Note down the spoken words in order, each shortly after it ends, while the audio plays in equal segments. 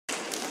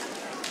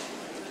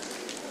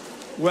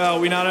Well,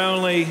 we not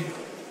only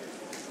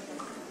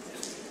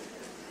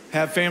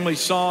have family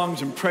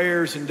songs and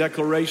prayers and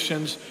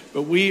declarations,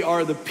 but we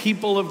are the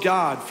people of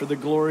God for the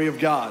glory of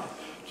God.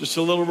 Just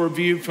a little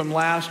review from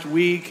last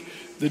week.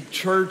 The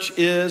church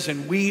is,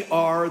 and we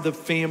are the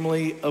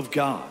family of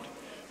God.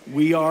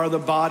 We are the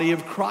body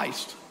of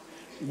Christ.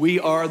 We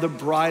are the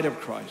bride of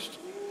Christ.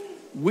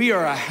 We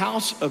are a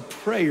house of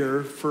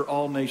prayer for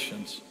all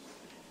nations.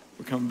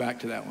 We're coming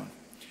back to that one.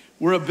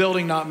 We're a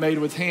building not made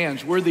with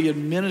hands. We're the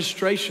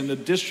administration, the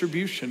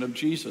distribution of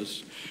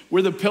Jesus.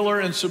 We're the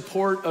pillar and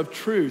support of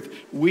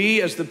truth.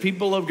 We, as the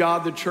people of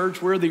God, the church,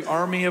 we're the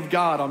army of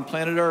God on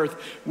planet Earth.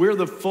 We're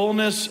the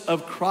fullness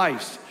of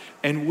Christ.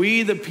 And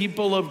we, the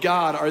people of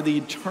God, are the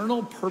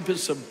eternal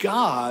purpose of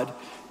God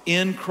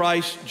in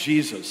Christ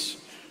Jesus.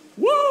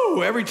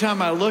 Woo! Every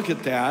time I look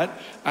at that,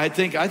 I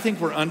think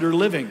we're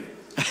underliving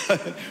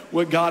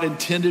what God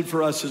intended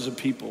for us as a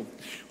people.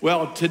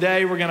 Well,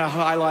 today we're going to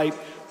highlight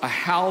a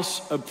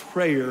house of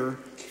prayer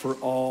for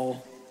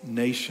all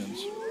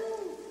nations.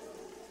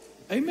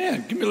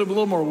 Amen. Give me a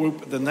little more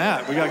whoop than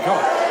that. We got to call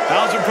it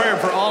house of prayer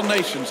for all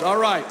nations. All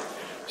right.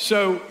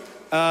 So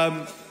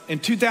in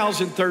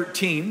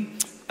 2013,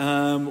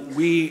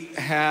 we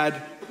had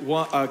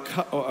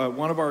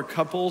one of our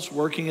couples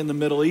working in the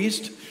Middle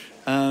East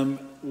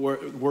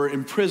were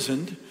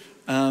imprisoned,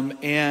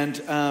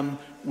 and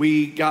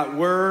we got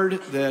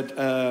word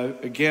that,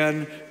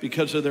 again,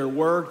 because of their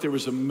work, there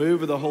was a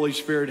move of the Holy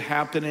Spirit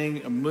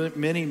happening,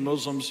 many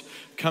Muslims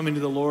coming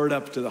to the Lord,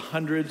 up to the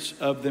hundreds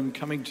of them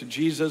coming to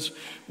Jesus.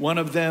 One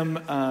of them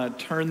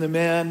turned them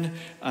in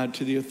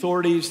to the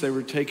authorities. They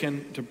were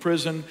taken to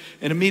prison.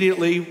 And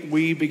immediately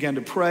we began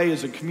to pray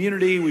as a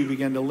community. We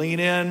began to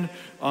lean in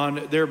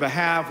on their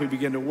behalf. We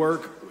began to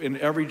work in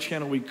every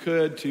channel we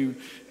could to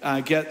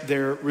get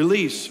their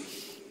release.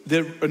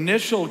 The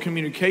initial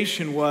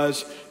communication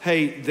was,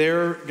 hey,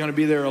 they're going to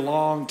be there a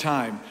long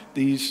time.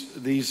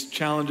 These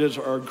challenges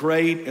are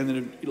great, and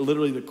then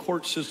literally the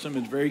court system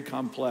is very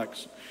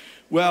complex.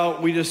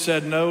 Well, we just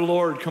said, no,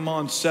 Lord, come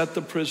on, set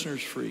the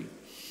prisoners free.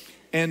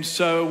 And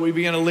so we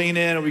began to lean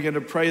in and we began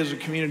to pray as a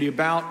community.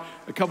 About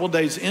a couple of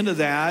days into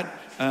that,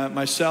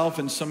 myself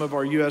and some of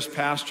our U.S.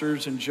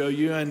 pastors and Joe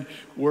Ewan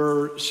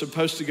were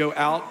supposed to go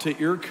out to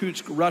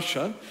Irkutsk,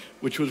 Russia,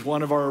 which was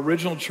one of our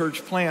original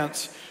church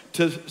plants,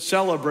 to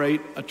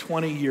celebrate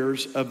 20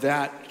 years of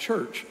that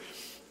church.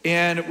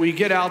 And we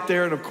get out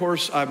there, and of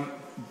course, I'm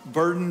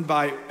burdened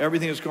by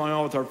everything that's going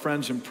on with our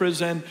friends in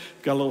prison.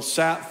 Got a little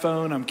sat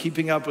phone. I'm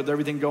keeping up with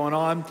everything going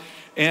on.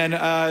 And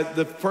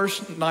the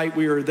first night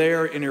we were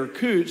there in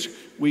Irkutsk,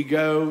 we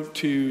go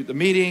to the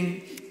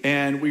meeting,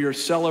 and we are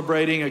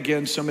celebrating,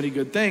 again, so many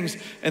good things.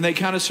 And they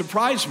kind of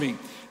surprised me.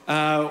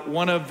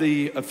 One of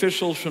the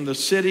officials from the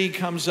city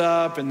comes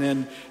up, and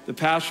then the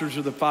pastors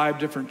of the 5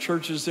 different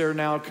churches there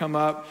now come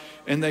up,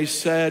 and they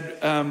said,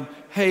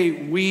 hey,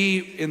 we,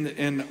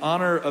 in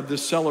honor of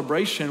this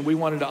celebration, we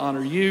wanted to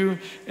honor you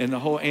and the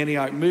whole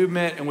Antioch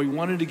movement, and we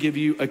wanted to give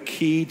you a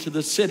key to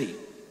the city.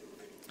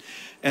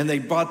 And they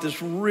bought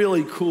this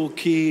really cool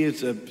key.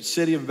 It's a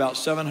city of about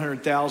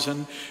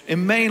 700,000.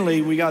 And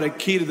mainly, we got a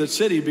key to the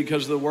city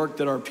because of the work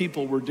that our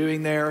people were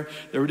doing there.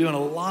 They were doing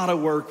a lot of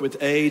work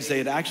with AIDS. They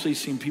had actually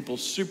seen people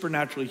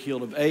supernaturally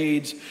healed of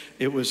AIDS.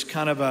 It was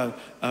kind of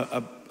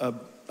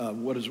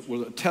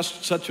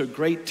such a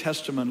great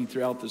testimony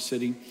throughout the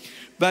city.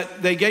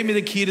 But they gave me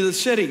the key to the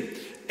city.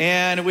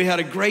 And we had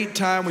a great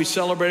time. We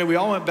celebrated. We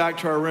all went back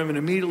to our room and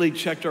immediately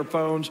checked our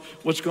phones.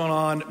 What's going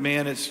on?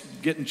 Man, it's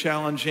getting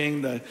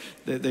challenging.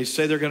 They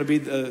say they're going to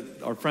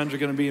be, our friends are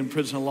going to be in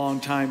prison a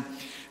long time.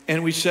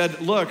 And we said,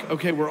 look,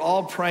 okay, we're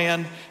all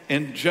praying.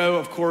 And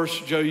Joe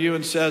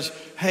Ewan says,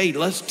 hey,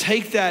 let's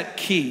take that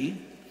key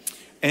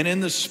and in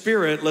the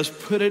spirit, let's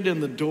put it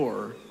in the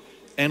door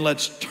and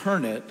let's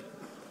turn it.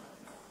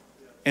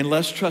 And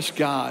let's trust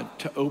God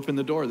to open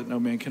the door that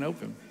no man can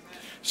open.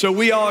 So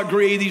we all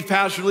agree, these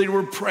pastor leaders,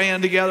 we're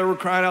praying together, we're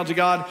crying out to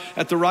God.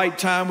 At the right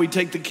time, we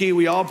take the key,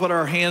 we all put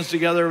our hands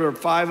together, there are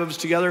 5 of us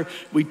together.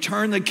 We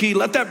turn the key,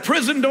 let that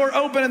prison door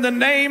open in the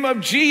name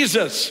of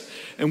Jesus.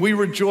 And we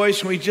rejoice,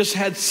 and we just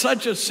had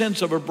such a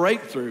sense of a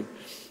breakthrough.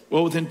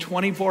 Well, within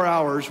 24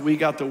 hours, we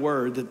got the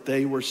word that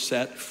they were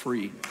set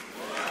free.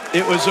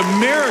 It was a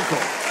miracle.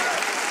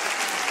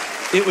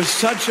 It was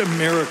such a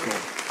miracle.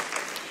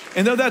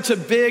 And though that's a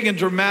big and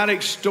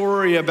dramatic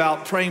story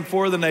about praying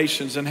for the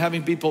nations and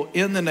having people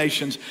in the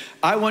nations,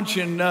 I want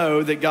you to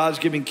know that God's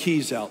giving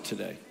keys out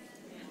today.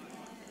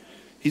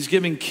 He's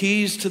giving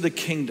keys to the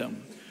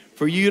kingdom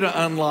for you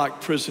to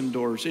unlock prison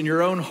doors in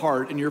your own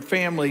heart, in your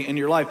family, in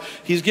your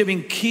life. He's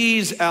giving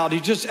keys out.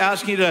 He's just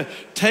asking you to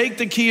take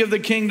the key of the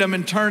kingdom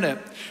and turn it.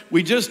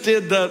 We just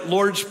did the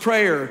Lord's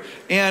Prayer,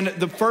 and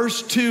the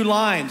first 2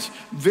 lines,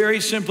 very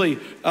simply,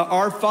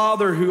 our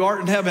Father who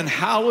art in heaven,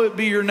 hallowed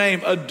be your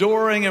name,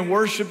 adoring and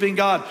worshiping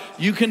God.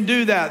 You can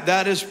do that.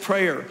 That is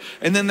prayer.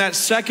 And then that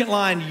second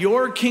line,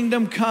 your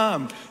kingdom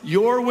come,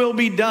 your will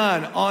be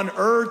done on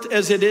earth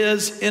as it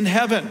is in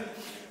heaven.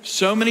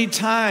 So many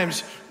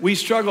times we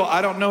struggle.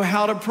 I don't know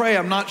how to pray.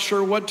 I'm not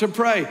sure what to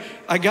pray.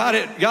 I got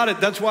it.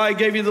 That's why I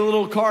gave you the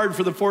little card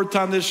for the 4th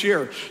time this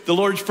year, the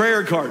Lord's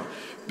Prayer card.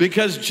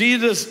 Because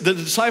Jesus, the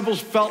disciples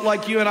felt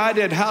like you and I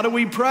did. How do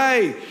we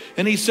pray?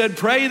 And he said,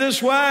 pray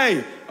this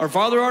way. Our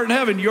Father art in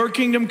heaven, your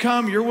kingdom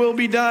come, your will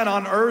be done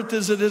on earth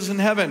as it is in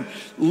heaven.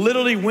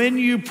 Literally, when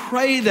you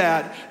pray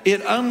that,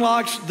 it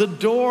unlocks the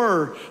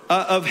door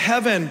of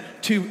heaven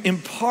to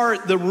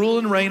impart the rule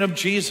and reign of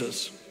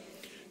Jesus.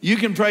 You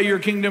can pray your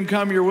kingdom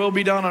come, your will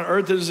be done on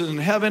earth as it is in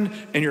heaven,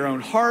 in your own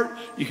heart.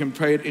 You can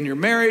pray it in your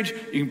marriage.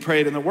 You can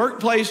pray it in the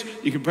workplace.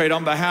 You can pray it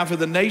on behalf of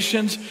the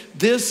nations.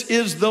 This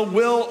is the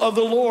will of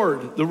the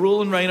Lord, the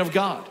rule and reign of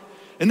God.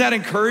 Isn't that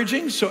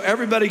encouraging? So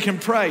everybody can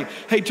pray.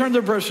 Hey, turn to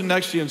the person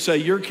next to you and say,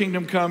 your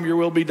kingdom come, your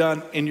will be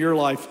done in your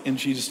life in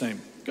Jesus' name.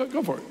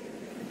 Go for it.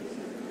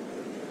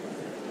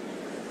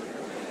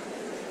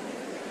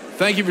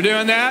 Thank you for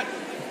doing that.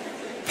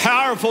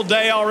 Powerful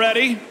day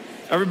already.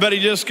 Everybody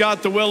just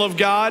got the will of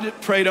God,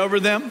 prayed over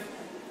them.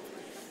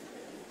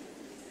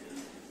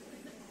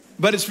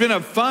 But it's been a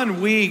fun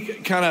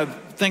week kind of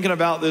thinking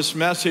about this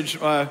message.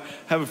 I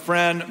have a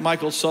friend,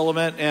 Michael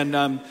Sullivan,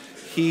 and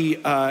he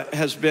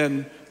has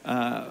been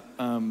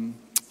on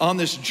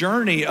this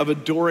journey of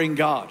adoring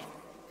God.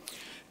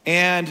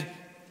 And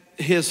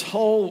his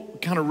whole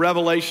kind of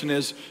revelation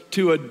is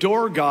to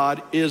adore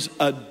God is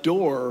a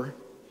door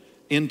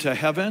into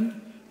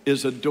heaven,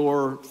 is a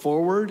door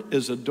forward,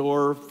 is a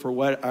door for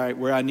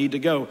where I need to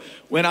go.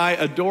 When I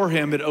adore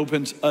him, it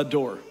opens a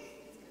door.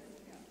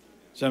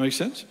 Does that make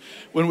sense?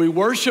 When we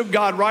worship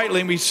God rightly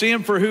and we see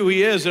him for who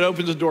he is, it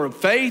opens a door of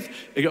faith,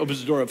 it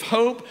opens a door of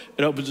hope,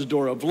 it opens a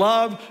door of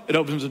love, it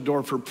opens a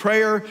door for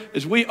prayer.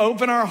 As we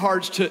open our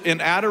hearts in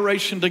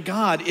adoration to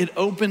God, it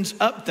opens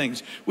up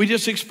things. We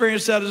just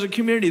experienced that as a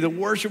community. The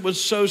worship was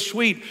so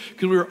sweet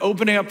because we were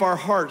opening up our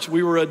hearts.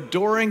 We were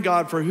adoring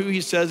God for who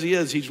he says he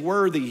is. He's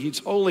worthy, he's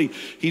holy,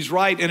 he's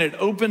right, and it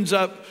opens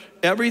up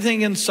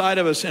everything inside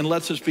of us and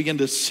lets us begin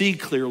to see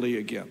clearly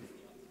again.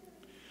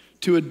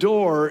 To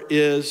adore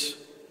is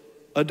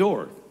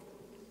adore.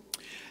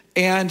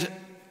 And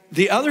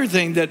the other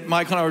thing that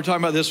Michael and I were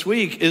talking about this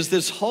week is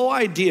this whole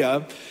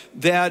idea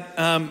that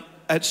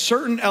at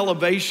certain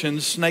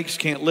elevations, snakes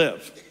can't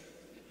live.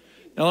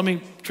 Now let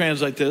me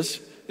translate this.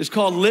 It's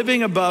called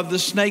living above the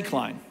snake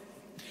line.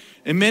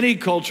 In many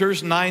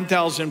cultures,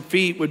 9,000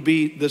 feet would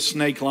be the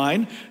snake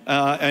line,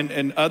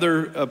 and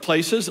other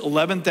places,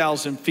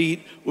 11,000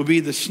 feet would be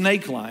the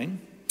snake line.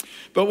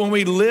 But when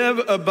we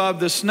live above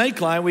the snake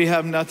line, we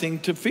have nothing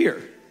to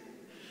fear.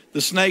 The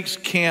snakes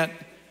can't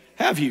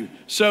have you.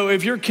 So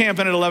if you're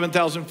camping at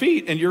 11,000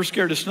 feet and you're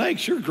scared of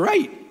snakes, you're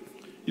great.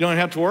 You don't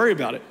have to worry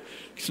about it.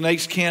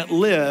 Snakes can't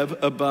live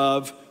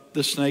above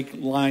the snake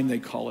line, they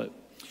call it.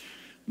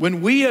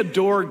 When we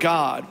adore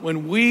God,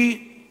 when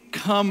we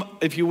come,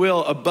 if you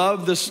will,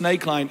 above the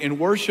snake line in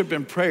worship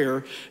and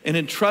prayer and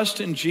in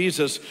trust in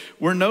Jesus,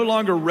 we're no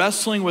longer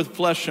wrestling with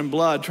flesh and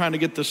blood, trying to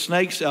get the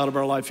snakes out of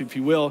our life, if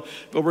you will,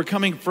 but we're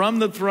coming from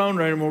the throne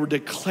room and we're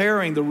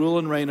declaring the rule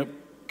and reign of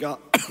God.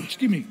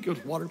 Excuse me,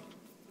 good water.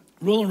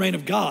 Rule and reign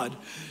of God.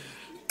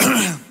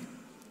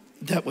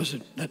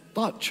 That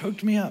thought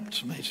choked me up.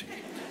 It's amazing.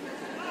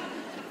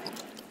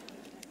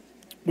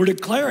 We're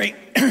declaring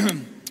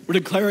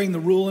the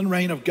rule and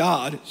reign of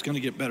God. It's going to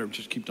get better.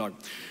 Just keep talking.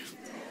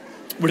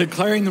 We're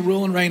declaring the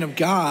rule and reign of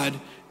God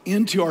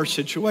into our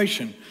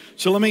situation.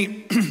 So let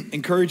me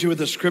encourage you with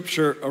a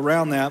scripture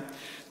around that.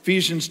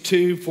 Ephesians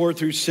 2, 4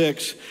 through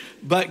 6.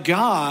 But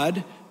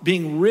God,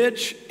 being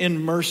rich in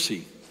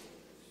mercy.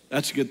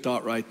 That's a good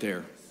thought right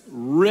there.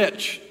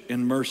 Rich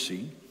in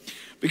mercy.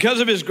 Because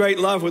of his great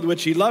love with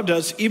which he loved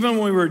us, even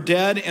when we were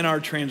dead in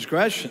our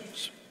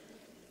transgressions,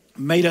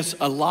 made us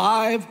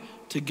alive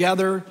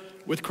together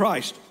with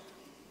Christ.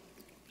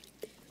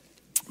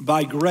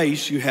 By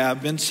grace you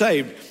have been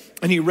saved.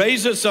 And he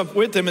raised us up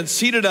with him and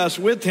seated us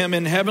with him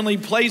in heavenly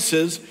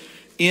places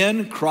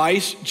in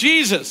Christ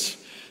Jesus.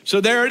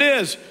 So there it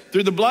is.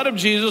 Through the blood of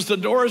Jesus, the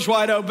door is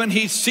wide open.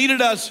 He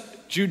seated us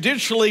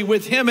judicially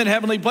with him in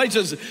heavenly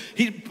places.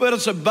 He put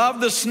us above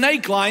the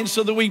snake line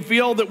so that we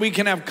feel that we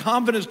can have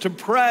confidence to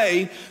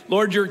pray,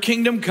 Lord, your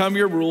kingdom come,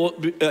 your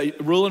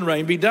rule and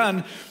reign be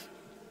done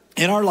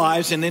in our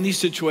lives in any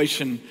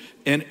situation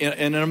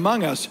and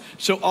among us.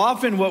 So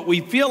often what we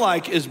feel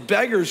like is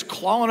beggars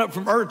clawing up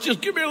from earth. Just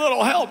give me a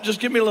little help. Just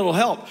give me a little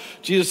help.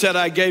 Jesus said,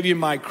 I gave you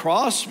my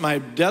cross, my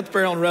death,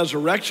 burial, and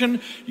resurrection.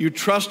 You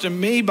trust in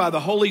me by the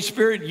Holy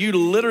Spirit. You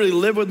literally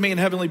live with me in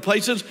heavenly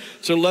places.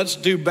 So let's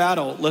do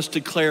battle. Let's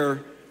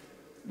declare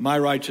my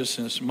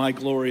righteousness, my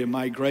glory, and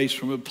my grace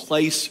from a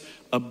place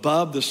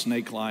above the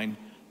snake line,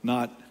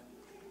 not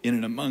in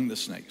and among the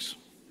snakes.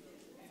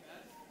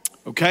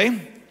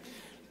 Okay?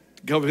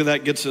 Hopefully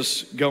that gets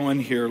us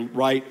going here,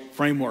 right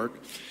framework.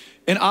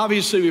 And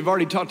obviously we've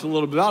already talked a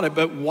little bit about it,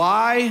 but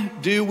why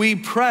do we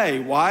pray?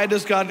 Why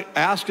does God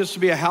ask us to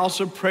be a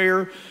house of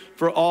prayer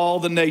for all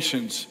the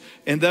nations?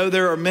 And though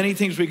there are many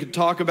things we could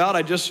talk about,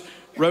 I just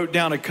wrote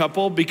down a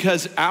couple,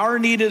 because our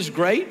need is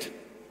great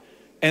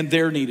and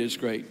their need is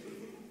great.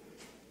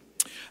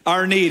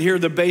 Our need, here are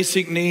the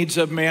basic needs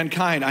of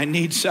mankind. I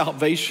need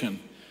salvation.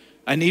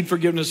 I need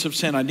forgiveness of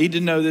sin. I need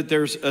to know that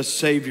there's a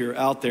Savior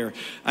out there.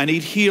 I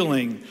need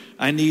healing.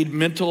 I need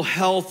mental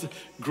health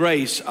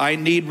grace. I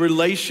need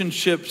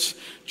relationships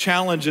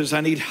challenges.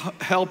 I need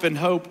help and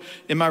hope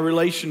in my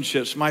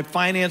relationships, my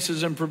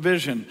finances and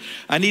provision.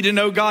 I need to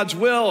know God's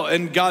will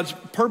and God's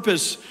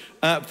purpose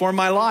for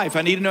my life.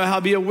 I need to know how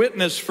to be a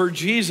witness for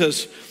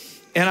Jesus.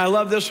 And I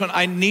love this one.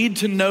 I need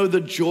to know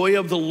the joy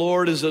of the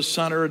Lord as a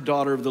son or a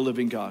daughter of the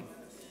living God.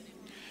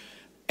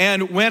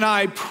 And when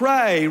I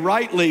pray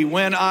rightly,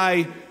 when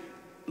I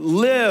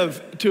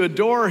live to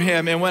adore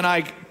him, and when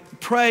I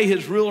pray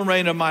his rule and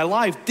reign of my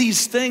life,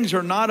 these things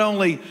are not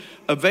only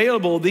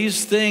available,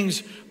 these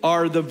things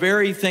are the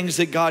very things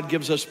that God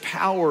gives us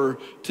power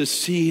to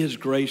see his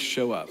grace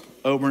show up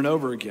over and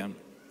over again.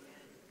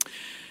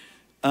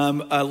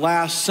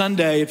 Last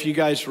Sunday, if you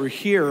guys were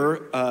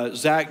here,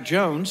 Zach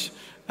Jones,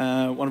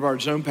 one of our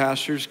zone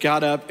pastors,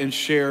 got up and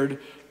shared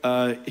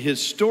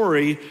his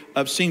story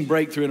of seeing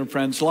breakthrough in a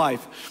friend's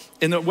life.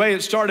 And the way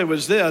it started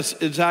was this.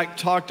 Zach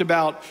talked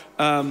about,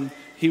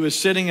 he was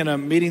sitting in a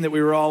meeting that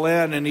we were all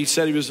in, and he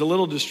said he was a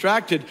little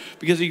distracted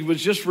because he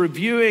was just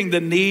reviewing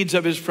the needs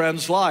of his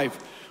friend's life.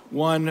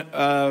 One,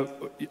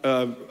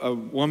 a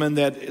woman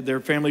that they're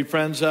family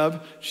friends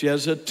of, she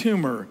has a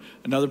tumor.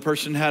 Another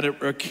person had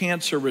a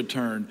cancer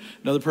return.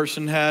 Another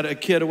person had a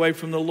kid away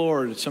from the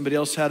Lord. Somebody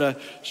else had a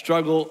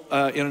struggle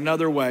in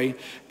another way.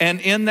 And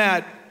in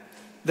that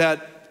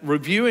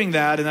reviewing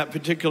that in that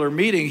particular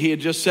meeting, he had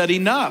just said,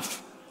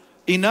 enough.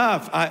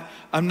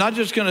 I'm not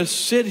just going to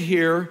sit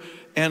here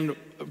and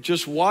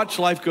just watch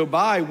life go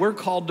by. We're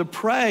called to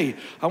pray.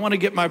 I want to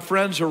get my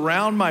friends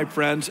around my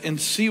friends and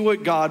see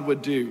what God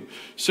would do.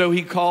 So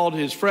he called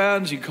his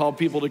friends. He called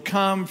people to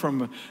come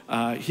from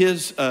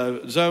his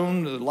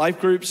zone, life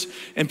groups,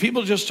 and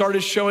people just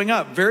started showing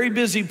up. Very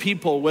busy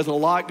people with a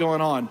lot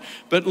going on.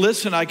 But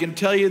listen, I can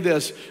tell you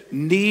this,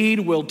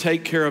 need will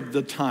take care of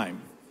the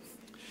time.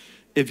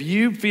 If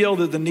you feel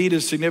that the need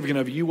is significant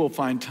enough, you will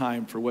find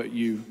time for what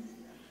you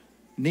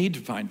need to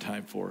find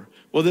time for.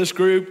 Well, this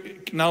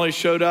group not only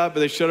showed up,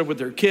 but they showed up with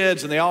their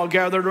kids, and they all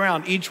gathered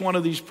around each one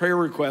of these prayer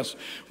requests.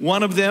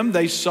 One of them,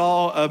 they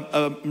saw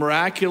a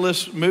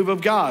miraculous move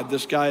of God.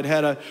 This guy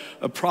had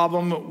a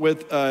problem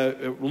with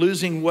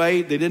losing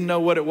weight. They didn't know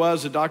what it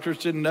was. The doctors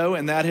didn't know,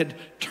 and that had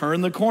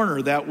turned the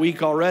corner that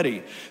week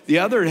already. The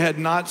other had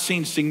not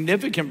seen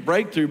significant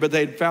breakthrough, but they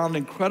had found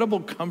incredible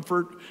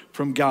comfort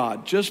from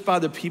God just by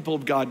the people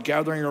of God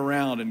gathering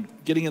around and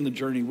getting in the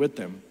journey with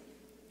them.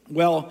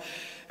 Well,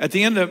 at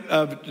the end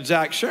of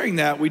Zach sharing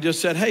that, we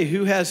just said, hey,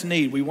 who has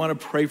need? We want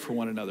to pray for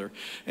one another.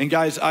 And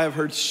guys, I have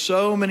heard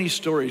so many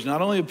stories,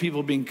 not only of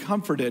people being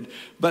comforted,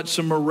 but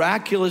some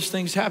miraculous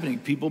things happening,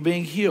 people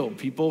being healed,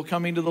 people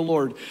coming to the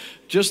Lord.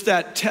 Just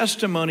that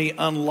testimony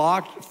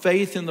unlocked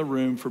faith in the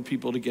room for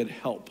people to get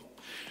help.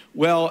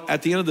 Well,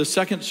 at the end of the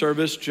second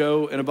service,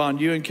 Joe and Yvonne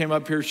Ewan came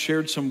up here,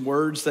 shared some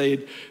words,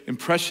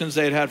 impressions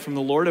they had from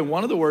the Lord. And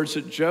one of the words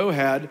that Joe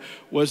had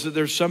was that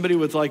there's somebody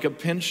with like a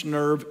pinched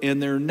nerve in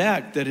their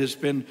neck that has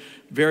been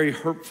very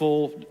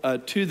hurtful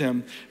to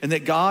them, and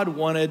that God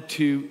wanted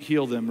to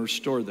heal them,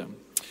 restore them.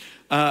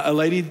 A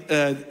lady,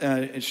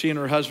 she and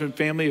her husband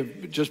family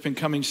have just been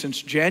coming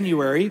since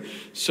January,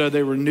 so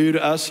they were new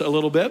to us a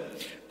little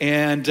bit.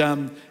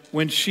 And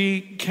when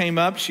she came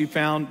up, she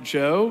found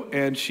Joe,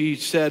 and she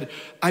said,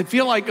 I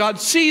feel like God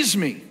sees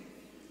me.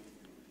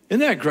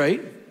 Isn't that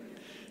great?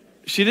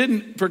 She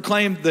didn't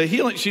proclaim the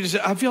healing. She just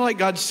said, I feel like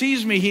God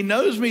sees me. He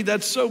knows me.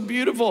 That's so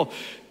beautiful.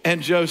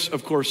 And Joe,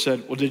 of course,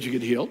 said, well, did you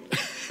get healed?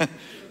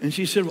 And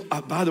she said,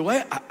 well, by the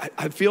way,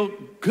 I feel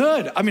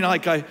good. I mean,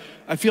 like I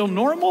feel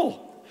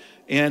normal.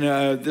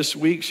 And this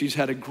week, she's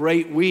had a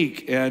great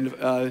week.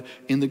 And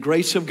in the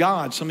grace of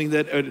God, something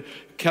that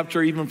kept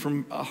her even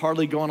from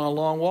hardly going on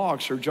long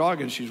walks or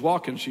jogging. She's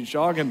walking, she's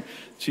jogging.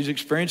 She's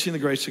experiencing the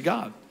grace of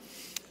God.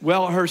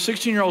 Well, her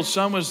 16-year-old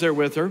son was there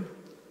with her.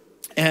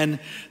 And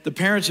the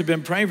parents have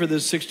been praying for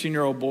this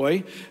 16-year-old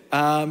boy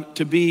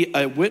to be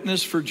a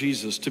witness for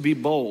Jesus, to be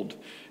bold.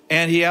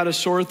 And he had a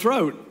sore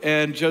throat.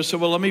 And Joe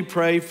said, well, let me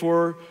pray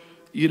for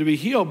you to be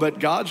healed, but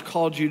God's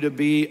called you to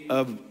be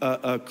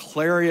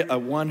a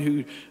one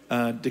who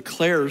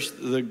declares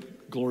the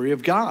glory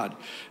of God.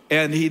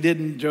 And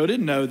Joe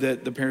didn't know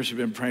that the parents had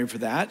been praying for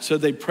that. So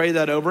they pray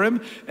that over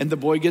him, and the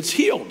boy gets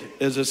healed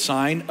as a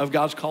sign of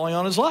God's calling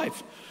on his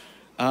life.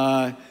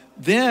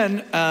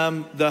 Then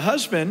the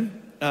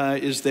husband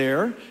is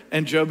there,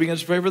 and Joe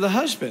begins to pray for the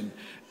husband.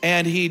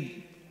 And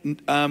he,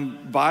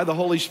 by the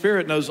Holy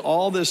Spirit, knows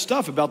all this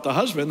stuff about the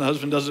husband. The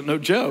husband doesn't know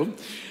Joe.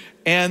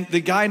 And the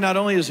guy not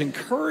only is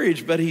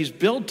encouraged, but he's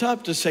built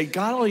up to say,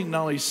 God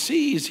not only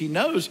sees, he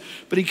knows,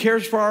 but he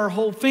cares for our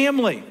whole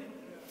family.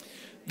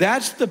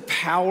 That's the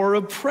power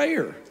of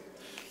prayer.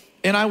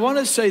 And I want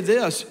to say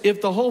this, if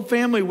the whole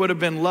family would have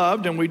been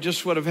loved and we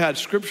just would have had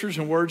scriptures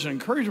and words and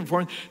encouragement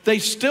for them, they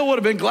still would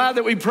have been glad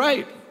that we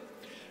prayed.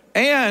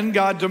 And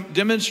God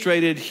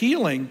demonstrated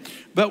healing.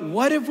 But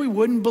what if we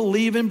wouldn't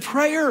believe in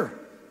prayer?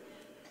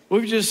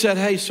 We've just said,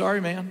 hey, sorry,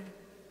 man.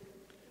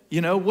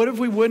 What if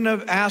we wouldn't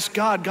have asked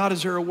God, God,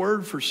 is there a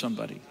word for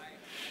somebody?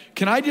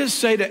 Can I just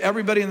say to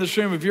everybody in this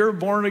room, if you're a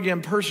born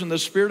again person, the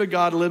Spirit of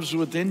God lives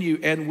within you,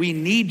 and we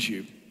need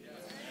you.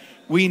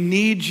 We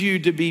need you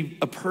to be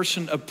a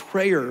person of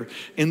prayer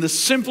in the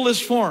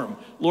simplest form.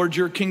 Lord,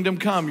 your kingdom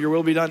come, your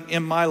will be done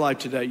in my life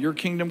today. Your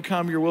kingdom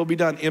come, your will be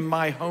done in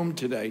my home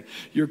today.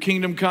 Your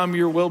kingdom come,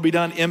 your will be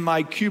done in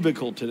my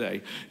cubicle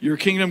today. Your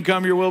kingdom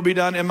come, your will be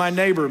done in my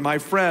neighbor, my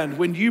friend.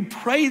 When you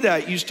pray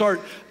that,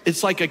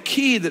 it's like a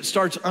key that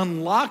starts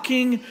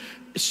unlocking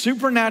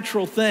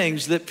supernatural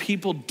things that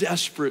people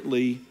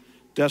desperately,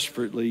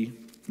 desperately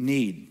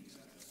need.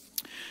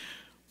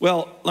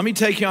 Well, let me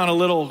take you on a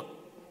little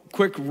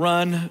quick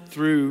run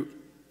through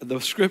the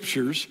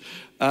scriptures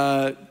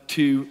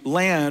to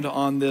land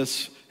on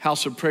this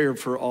house of prayer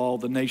for all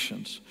the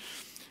nations.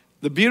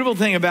 The beautiful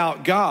thing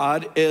about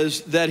God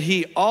is that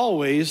he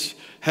always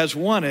has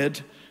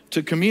wanted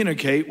to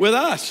communicate with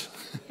us.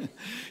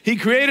 He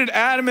created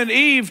Adam and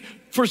Eve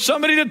for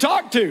somebody to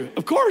talk to.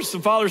 Of course, the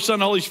Father, Son,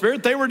 Holy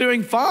Spirit, they were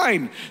doing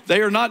fine. They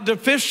are not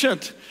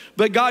deficient.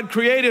 But God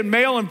created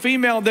male and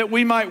female that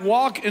we might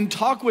walk and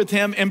talk with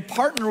him and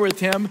partner with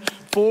him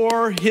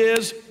for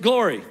his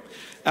glory.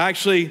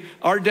 Actually,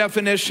 our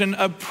definition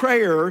of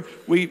prayer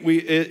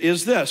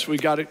is this. We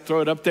got to throw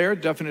it up there.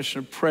 Definition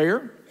of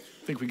prayer.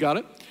 I think we got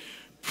it.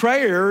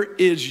 Prayer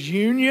is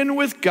union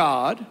with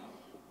God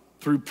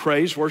through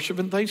praise, worship,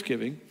 and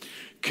thanksgiving.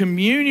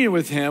 Communion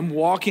with him,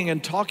 walking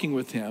and talking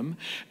with him,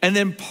 and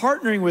then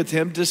partnering with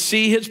him to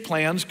see his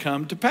plans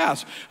come to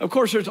pass. Of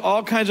course, there's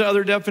all kinds of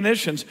other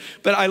definitions,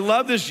 but I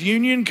love this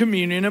union,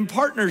 communion, and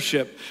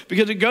partnership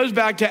because it goes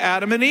back to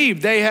Adam and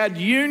Eve. They had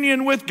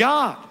union with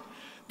God.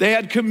 They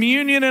had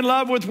communion and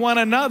love with one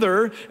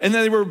another, and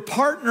then they were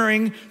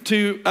partnering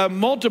to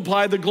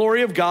multiply the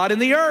glory of God in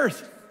the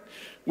earth.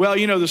 Well,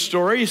 you know the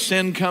story.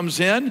 Sin comes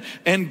in,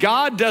 and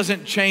God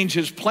doesn't change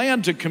his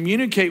plan to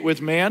communicate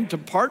with man, to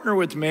partner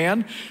with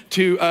man,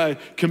 to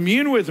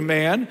commune with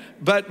man,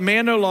 but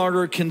man no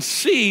longer can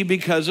see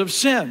because of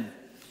sin.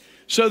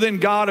 So then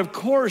God, of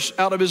course,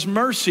 out of his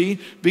mercy,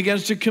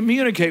 begins to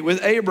communicate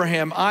with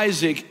Abraham,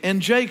 Isaac,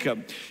 and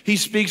Jacob. He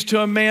speaks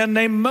to a man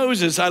named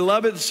Moses. I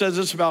love it. It says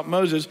this about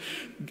Moses.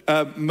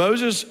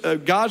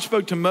 God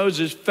spoke to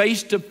Moses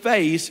face to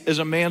face as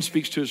a man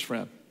speaks to his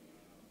friend.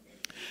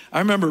 I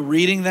remember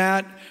reading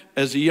that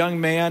as a young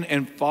man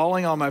and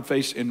falling on my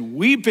face and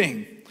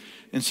weeping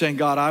and saying,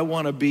 God, I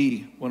want to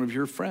be one of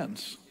your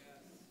friends.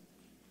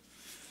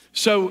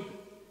 So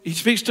he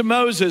speaks to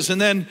Moses,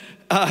 and then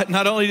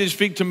not only did he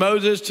speak to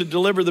Moses to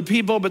deliver the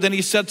people, but then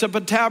he sets up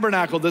a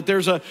tabernacle that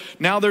there's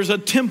a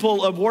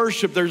temple of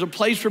worship. There's a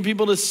place for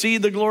people to see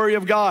the glory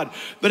of God,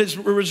 but it's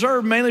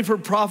reserved mainly for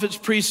prophets,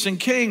 priests, and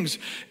kings.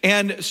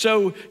 And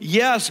so,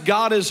 yes,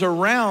 God is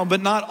around, but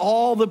not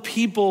all the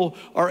people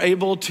are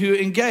able to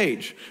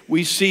engage.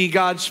 We see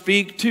God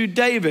speak to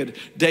David.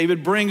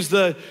 David brings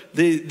the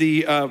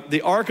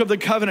Ark of the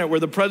Covenant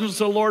where the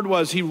presence of the Lord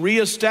was. He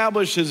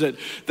reestablishes it.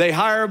 They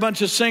hire a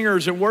bunch of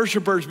singers and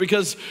worshipers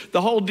because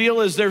the whole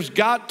deal is there's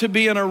got to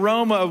be an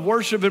aroma of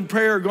worship and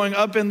prayer going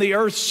up in the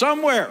earth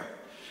somewhere.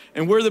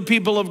 And we're the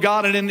people of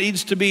God, and it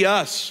needs to be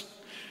us.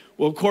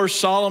 Well, of course,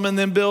 Solomon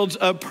then builds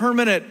a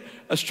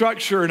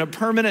structure and a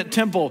permanent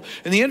temple.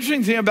 And the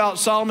interesting thing about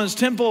Solomon's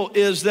temple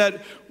is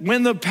that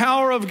when the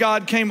power of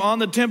God came on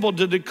the temple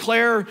to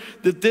declare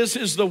that this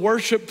is the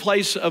worship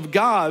place of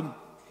God,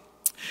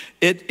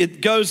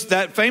 it goes,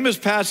 that famous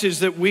passage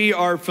that we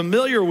are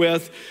familiar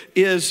with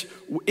is,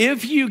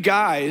 if you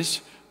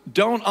guys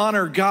don't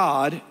honor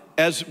God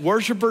as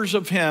worshipers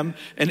of him,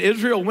 and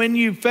Israel, when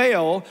you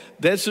fail,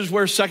 this is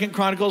where 2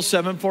 Chronicles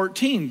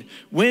 7:14,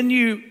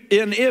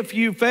 if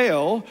you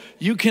fail,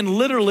 you can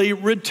literally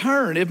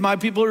return. If my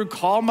people who are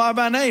called by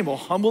my name will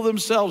humble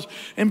themselves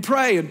and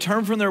pray and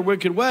turn from their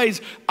wicked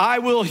ways, I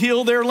will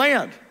heal their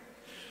land.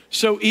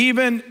 So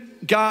even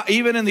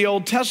in the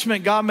Old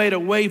Testament, God made a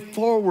way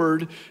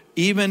forward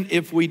even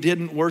if we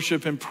didn't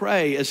worship and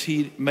pray as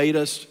he made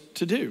us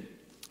to do.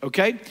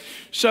 Okay?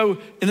 So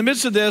in the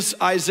midst of this,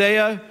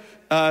 Isaiah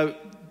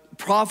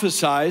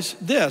prophesies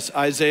this,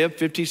 Isaiah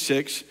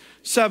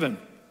 56:7.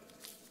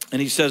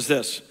 And he says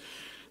this,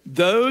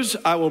 those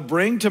I will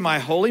bring to my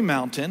holy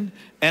mountain,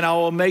 and I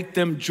will make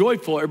them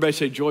joyful. Everybody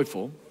say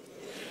joyful.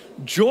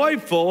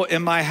 Joyful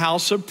in my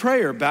house of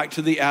prayer. Back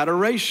to the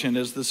adoration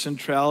as the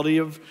centrality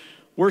of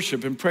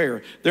worship and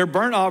prayer. Their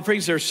burnt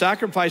offerings, their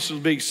sacrifices will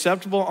be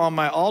acceptable on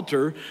my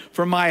altar,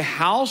 for my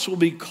house will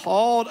be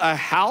called a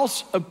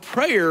house of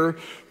prayer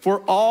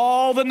for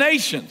all the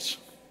nations.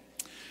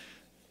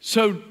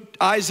 So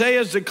Isaiah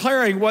is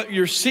declaring what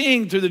you're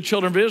seeing through the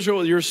children of Israel,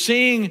 what you're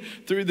seeing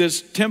through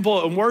this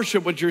temple and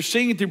worship, what you're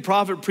seeing through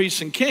prophet,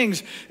 priests, and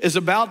kings is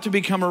about to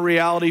become a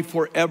reality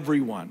for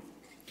everyone.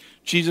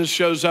 Jesus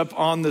shows up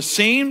on the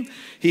scene.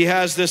 He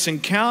has this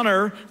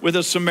encounter with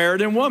a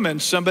Samaritan woman,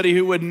 somebody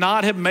who would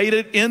not have made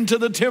it into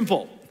the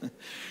temple.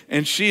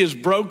 and she is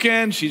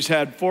broken. She's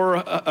had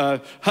 4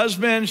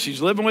 husbands.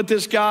 She's living with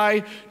this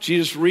guy.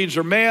 Jesus reads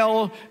her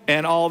mail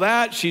and all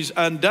that. She's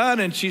undone,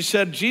 and she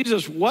said,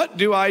 Jesus, what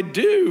do I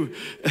do?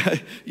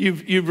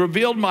 You've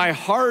revealed my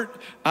heart.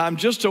 I'm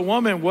just a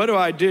woman. What do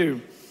I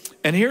do?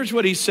 And here's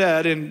what he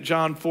said in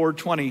John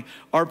 4:20.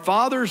 Our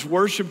fathers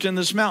worshiped in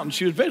this mountain.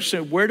 She was basically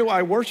saying, where do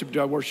I worship?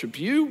 Do I worship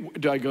you?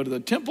 Do I go to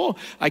the temple?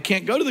 I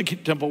can't go to the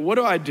temple. What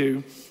do I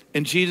do?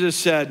 And Jesus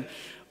said,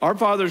 our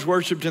fathers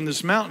worshiped in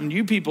this mountain.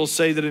 You people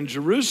say that in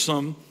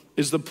Jerusalem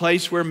is the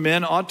place where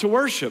men ought to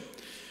worship.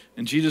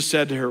 And Jesus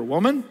said to her,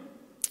 woman,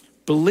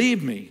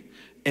 believe me,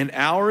 an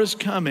hour is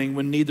coming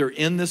when neither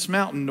in this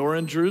mountain nor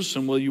in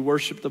Jerusalem will you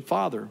worship the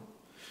Father.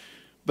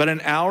 But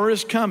an hour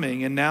is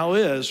coming, and now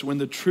is, when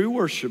the true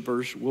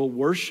worshipers will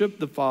worship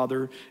the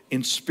Father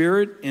in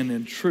spirit and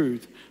in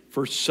truth.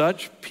 For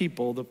such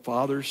people the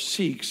Father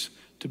seeks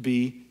to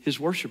be his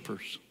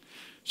worshipers.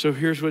 So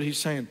here's what he's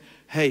saying.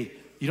 Hey,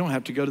 you don't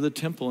have to go to the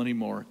temple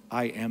anymore.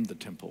 I am the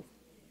temple.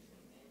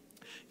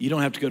 You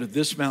don't have to go to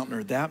this mountain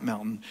or that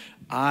mountain.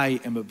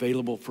 I am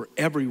available for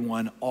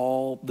everyone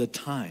all the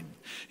time.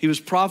 He was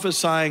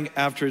prophesying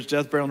after his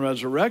death, burial, and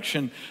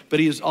resurrection, but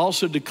he is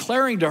also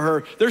declaring to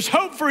her, there's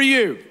hope for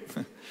you.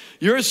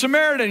 You're a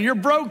Samaritan, you're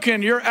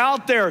broken, you're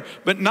out there,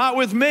 but not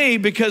with me,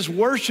 because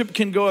worship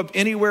can go up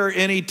anywhere,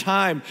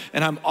 anytime.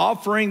 And I'm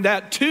offering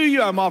that to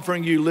you. I'm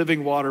offering you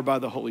living water by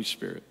the Holy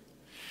Spirit.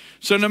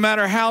 So no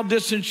matter how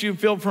distant you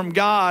feel from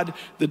God,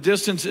 the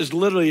distance is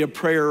literally a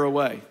prayer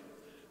away.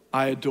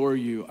 I adore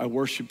you. I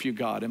worship you,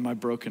 God, in my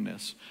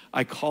brokenness.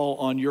 I call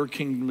on your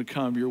kingdom to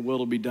come, your will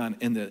to be done.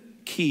 And the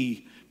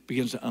key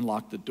begins to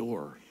unlock the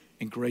door,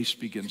 and grace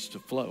begins to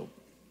flow.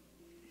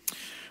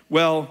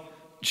 Well,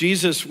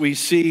 Jesus, we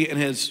see in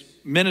his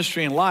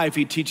ministry and life,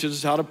 he teaches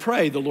us how to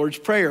pray, the Lord's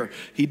Prayer.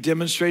 He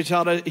demonstrates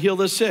how to heal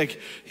the sick.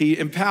 He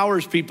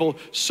empowers people.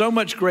 So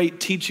much great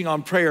teaching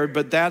on prayer,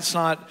 but that's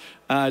not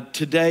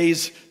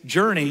today's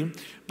journey.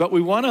 But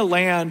we want to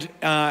land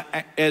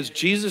as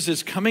Jesus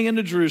is coming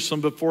into Jerusalem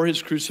before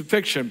his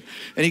crucifixion.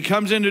 And he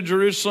comes into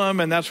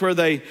Jerusalem, and that's where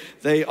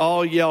they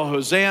all yell,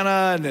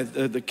 Hosanna, and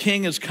the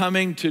king is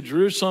coming to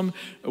Jerusalem.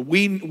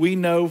 We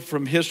know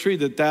from history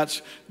that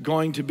that's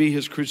going to be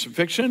his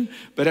crucifixion,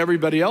 but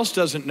everybody else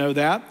doesn't know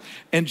that.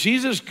 And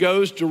Jesus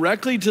goes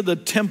directly to the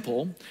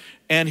temple,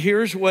 and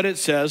here's what it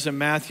says in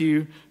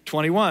Matthew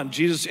 21.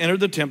 Jesus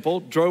entered the temple,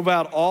 drove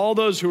out all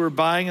those who were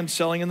buying and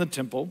selling in the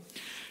temple.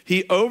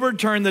 He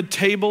overturned the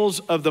tables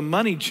of the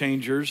money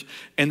changers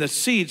and the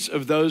seats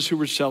of those who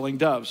were selling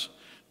doves.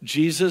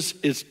 Jesus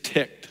is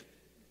ticked.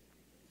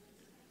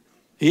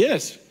 He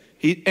is.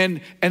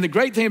 And the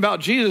great thing about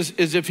Jesus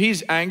is if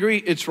he's angry,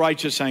 it's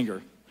righteous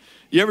anger.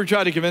 You ever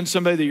try to convince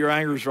somebody that your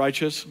anger is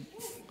righteous?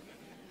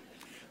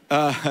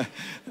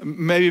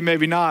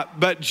 Maybe not.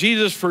 But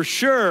Jesus, for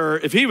sure,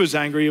 if he was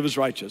angry, it was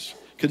righteous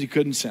because he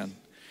couldn't sin.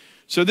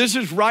 So this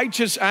is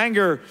righteous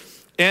anger.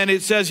 And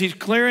it says he's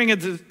clearing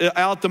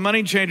out the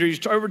money changer.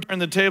 He's overturned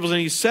the tables, and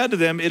he said to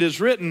them, it is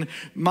written,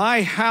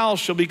 my house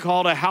shall be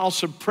called a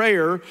house of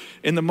prayer.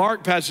 In the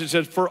Mark passage, it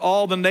says, for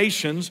all the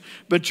nations,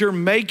 but you're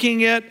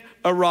making it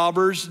a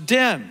robber's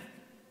den.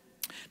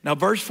 Now,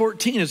 verse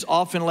 14 is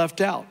often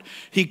left out.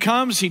 He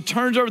comes, he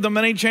turns over the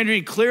money changer,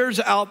 he clears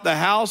out the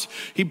house.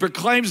 He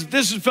proclaims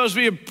this is supposed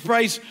to be a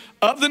place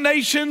of the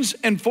nations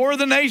and for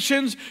the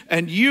nations,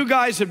 and you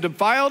guys have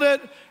defiled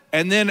it.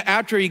 And then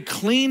after he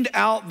cleaned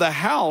out the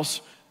house,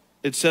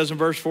 it says in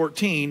verse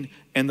 14,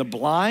 and the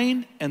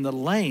blind and the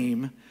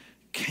lame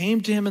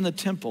came to him in the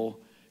temple,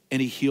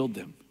 and he healed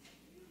them.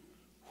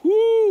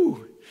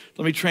 Whoo!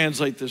 Let me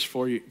translate this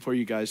for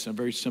you guys in a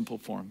very simple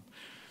form.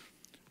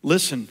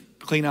 Listen,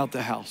 clean out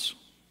the house.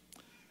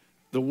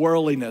 The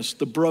worldliness,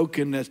 the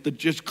brokenness,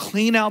 just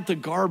clean out the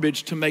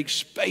garbage to make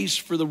space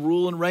for the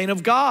rule and reign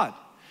of God.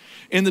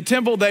 In the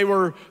temple, they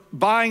were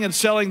buying and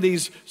selling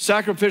these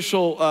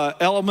sacrificial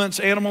elements,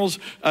 animals,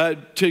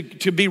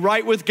 to be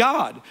right with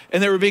God.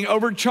 And they were being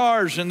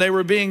overcharged, and they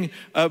were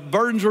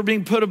burdens were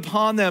being put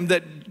upon them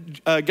that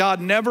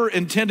God never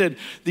intended.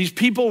 These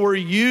people were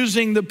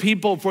using the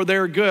people for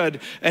their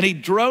good. And he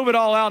drove it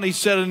all out, and he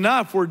said,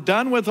 enough, we're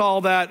done with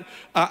all that.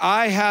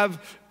 I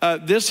have,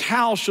 this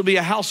house shall be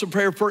a house of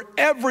prayer for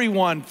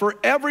everyone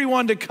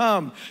to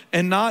come,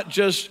 and not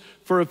just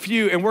for a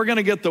few. And we're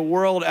gonna get the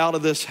world out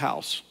of this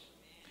house.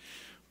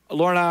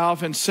 Laura and I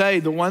often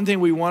say the one thing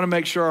we want to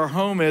make sure our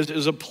home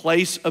is a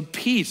place of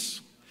peace.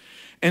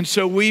 And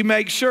so we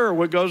make sure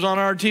what goes on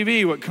our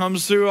TV, what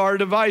comes through our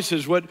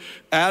devices, what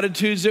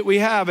attitudes that we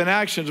have and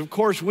actions. Of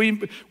course,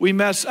 we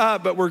mess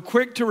up, but we're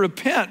quick to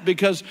repent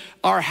because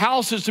our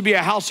house is to be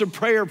a house of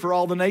prayer for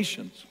all the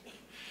nations.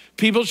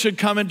 People should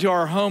come into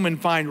our home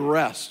and find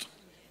rest,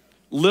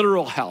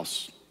 literal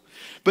house.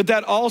 But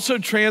that also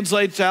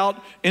translates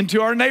out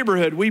into our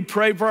neighborhood. We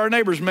pray for our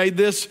neighbors. May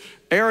this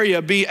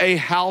area be a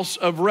house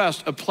of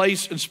rest, a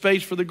place and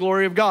space for the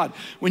glory of God.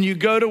 When you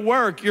go to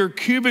work, your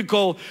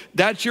cubicle,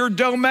 that's your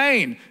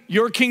domain.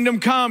 Your kingdom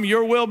come,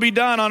 your will be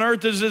done on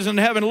earth as it is in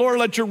heaven. Lord,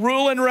 let your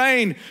rule and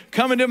reign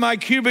come into my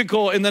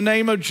cubicle in the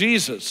name of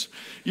Jesus.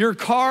 Your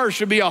car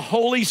should be a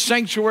holy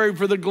sanctuary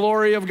for the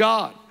glory of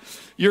God.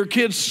 Your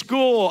kids'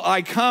 school,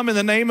 I come in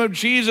the name of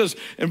Jesus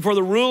and for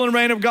the rule and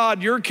reign of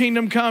God, your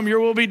kingdom come, your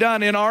will be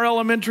done. In our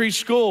elementary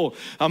school,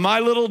 on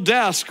my little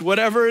desk,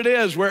 whatever it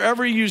is,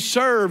 wherever you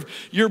serve,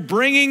 you're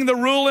bringing the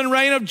rule and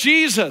reign of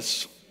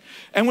Jesus.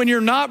 And when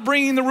you're not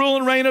bringing the rule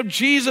and reign of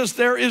Jesus,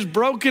 there is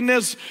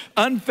brokenness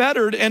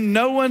unfettered and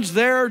no one's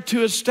there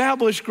to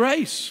establish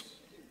grace.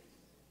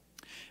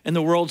 And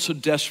the world so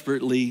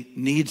desperately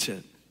needs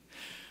it.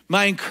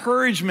 My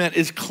encouragement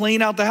is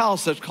clean out the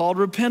house. That's called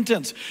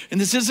repentance.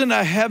 And this isn't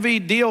a heavy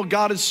deal.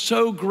 God is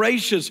so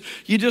gracious.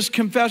 You just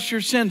confess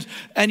your sins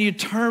and you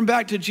turn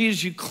back to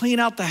Jesus. You clean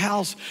out the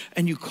house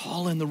and you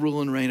call in the rule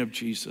and reign of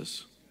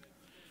Jesus.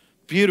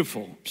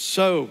 Beautiful.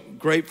 So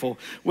grateful.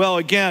 Well,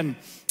 again,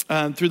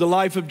 through the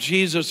life of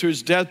Jesus, through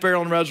his death,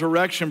 burial, and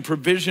resurrection,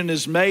 provision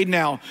is made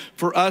now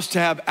for us to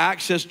have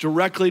access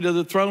directly to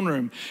the throne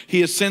room.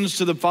 He ascends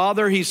to the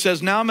Father. He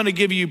says, now I'm going to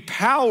give you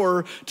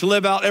power to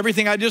live out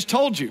everything I just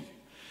told you.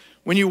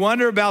 When you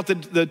wonder about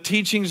the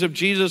teachings of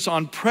Jesus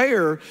on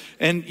prayer,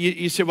 and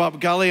you say, well,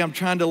 golly, I'm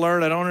trying to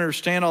learn. I don't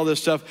understand all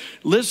this stuff.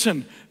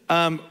 Listen,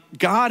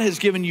 God has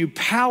given you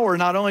power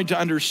not only to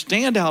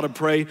understand how to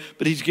pray,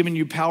 but he's given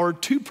you power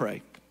to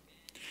pray.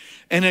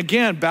 And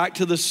again, back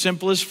to the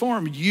simplest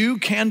form, you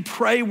can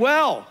pray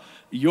well.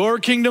 Your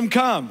kingdom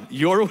come,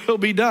 your will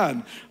be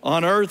done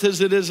on earth as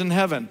it is in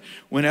heaven.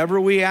 Whenever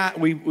we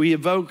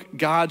evoke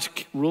God's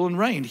rule and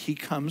reign, he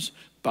comes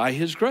by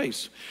his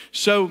grace.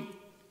 So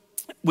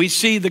we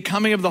see the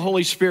coming of the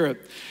Holy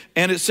Spirit.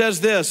 And it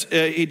says this,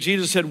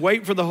 Jesus said,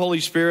 wait for the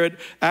Holy Spirit,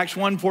 Acts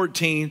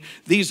 1:14.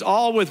 These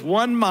all with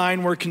one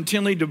mind were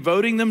continually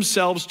devoting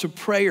themselves to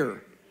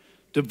prayer.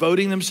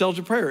 Devoting themselves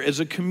to prayer as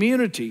a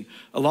community,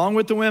 along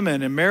with the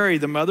women and Mary,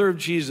 the mother of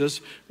Jesus,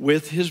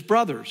 with his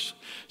brothers.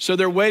 So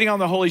they're waiting on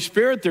the Holy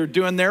Spirit. They're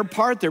doing their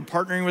part. They're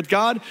partnering with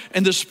God.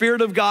 And the Spirit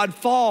of God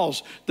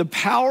falls. The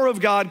power of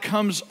God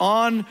comes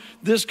on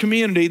this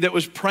community that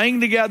was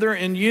praying together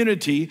in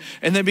unity,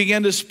 and they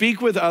began to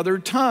speak with other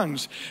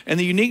tongues. And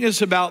the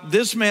uniqueness about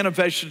this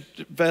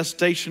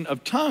manifestation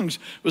of tongues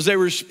was they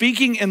were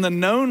speaking in the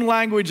known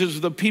languages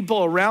of the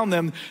people around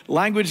them,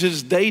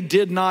 languages they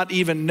did not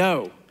even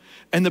know.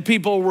 And the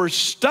people were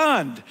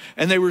stunned,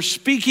 and they were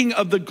speaking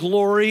of the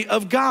glory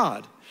of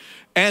God.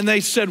 And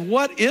they said,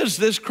 what is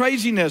this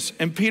craziness?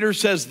 And Peter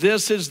says,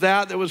 this is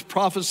that was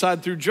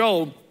prophesied through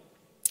Joel,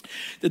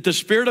 that the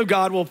Spirit of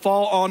God will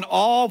fall on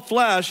all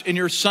flesh, and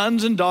your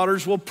sons and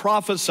daughters will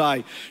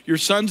prophesy. Your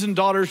sons and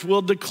daughters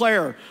will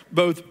declare,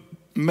 both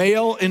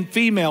male and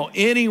female,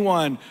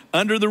 anyone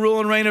under the rule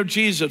and reign of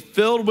Jesus,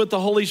 filled with the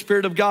Holy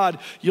Spirit of God,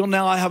 you'll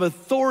now have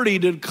authority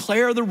to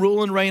declare the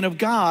rule and reign of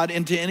God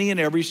into any and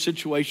every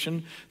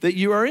situation that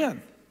you are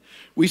in.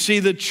 We see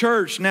the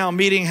church now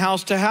meeting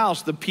house to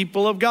house, the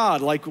people of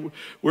God, like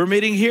we're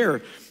meeting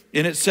here.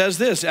 And it says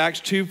this,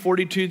 Acts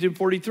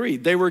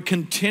 2:42-43. They were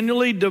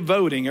continually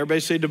devoting,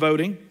 everybody say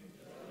devoting.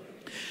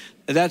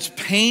 That's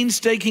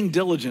painstaking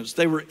diligence.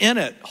 They were in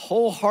it,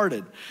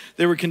 wholehearted.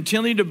 They were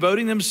continually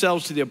devoting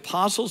themselves to the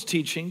apostles'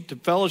 teaching, to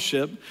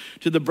fellowship,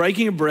 to the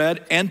breaking of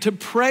bread, and to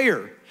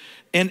prayer.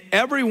 And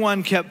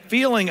everyone kept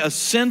feeling a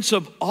sense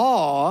of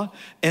awe,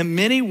 and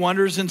many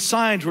wonders and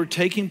signs were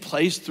taking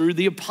place through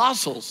the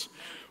apostles.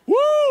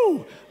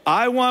 Woo!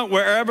 I want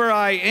wherever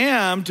I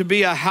am to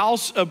be a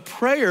house of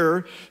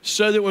prayer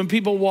so that when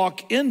people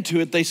walk into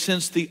it, they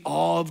sense the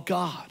awe of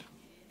God.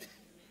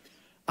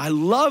 I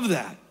love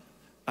that.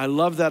 I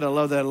love that, I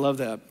love that, I love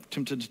that.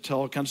 Tempted to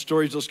tell all kinds of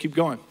stories, let's keep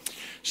going.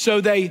 So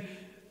the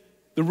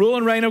rule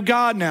and reign of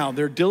God now,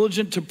 they're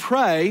diligent to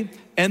pray.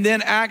 And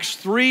then Acts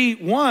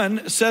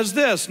 3:1 says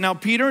this, now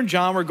Peter and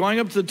John were going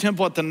up to the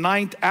temple at the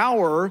 9th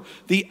hour,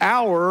 the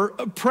hour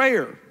of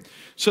prayer.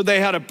 So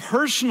they had a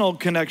personal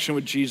connection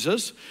with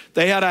Jesus.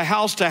 They had a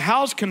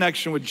house-to-house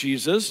connection with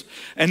Jesus.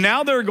 And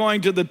now they're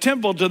going to the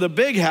temple, to the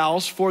big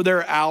house for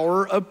their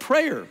hour of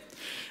prayer.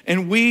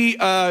 And we,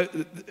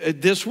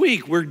 this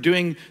week, we're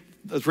doing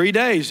 3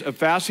 days of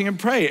fasting and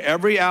pray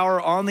every hour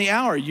on the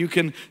hour. You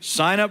can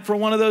sign up for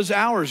one of those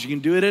hours. You can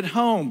do it at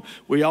home.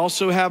 We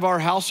also have our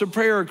house of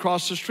prayer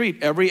across the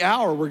street. Every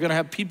hour, we're going to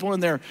have people in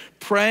there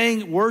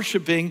praying,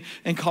 worshiping,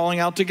 and calling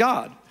out to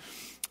God.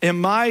 And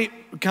my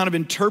kind of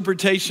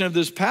interpretation of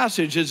this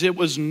passage is it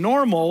was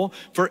normal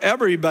for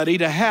everybody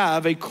to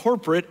have a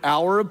corporate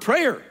hour of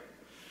prayer.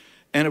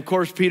 And of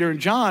course, Peter and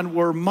John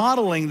were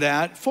modeling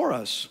that for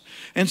us.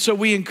 And so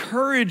we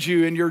encourage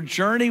you in your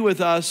journey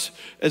with us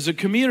as a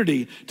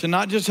community to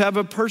not just have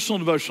a personal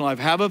devotional life,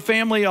 have a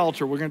family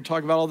altar. We're going to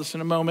talk about all this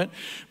in a moment.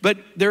 But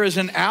there is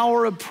an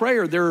hour of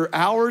prayer. There are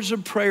hours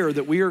of prayer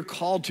that we are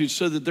called to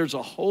so that there's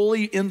a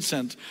holy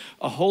incense,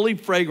 a holy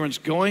fragrance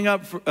going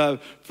up for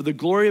the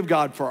glory of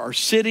God, for our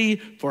city,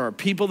 for our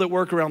people that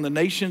work around the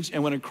nations.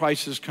 And when a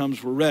crisis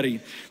comes, we're ready.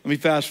 Let me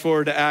fast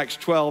forward to Acts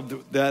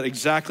 12. That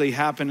exactly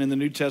happened in the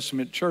New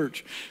Testament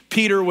church.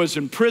 Peter was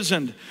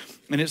imprisoned.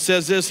 And it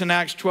says this in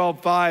Acts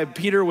 12:5,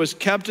 Peter was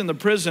kept in the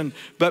prison,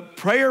 but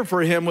prayer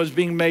for him was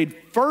being made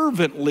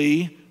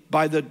fervently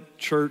by the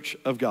church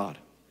of God.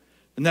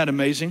 Isn't that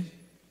amazing?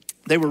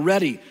 They were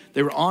ready.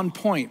 They were on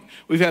point.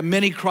 We've had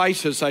many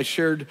crises. I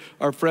shared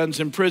our friends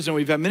in prison.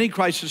 We've had many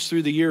crises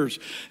through the years.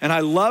 And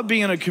I love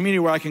being in a community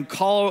where I can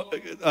call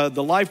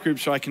the life group,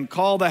 so I can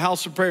call the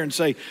house of prayer and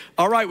say,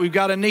 all right, we've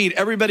got a need.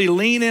 Everybody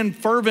lean in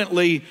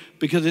fervently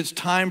because it's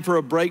time for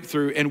a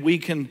breakthrough, and we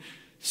can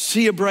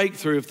see a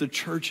breakthrough if the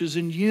church is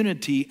in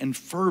unity and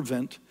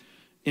fervent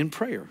in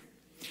prayer.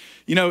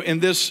 You know, in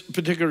this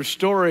particular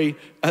story,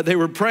 they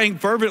were praying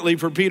fervently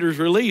for Peter's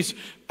release.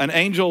 An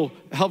angel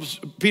helps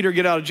Peter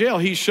get out of jail.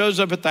 He shows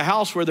up at the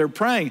house where they're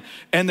praying,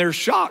 and they're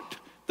shocked.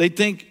 They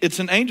think it's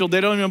an angel.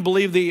 They don't even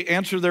believe the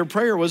answer to their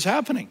prayer was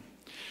happening.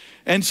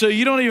 And so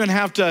you don't even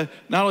have to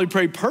not only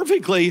pray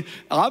perfectly,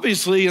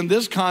 obviously in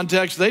this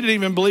context, they didn't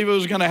even believe it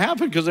was going to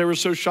happen because they were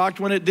so shocked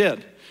when it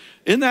did.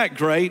 Isn't that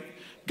great?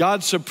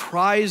 God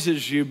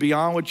surprises you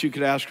beyond what you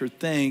could ask or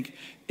think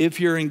if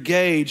you're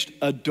engaged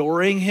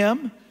adoring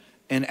him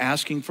and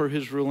asking for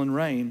his rule and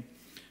reign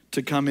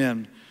to come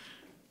in.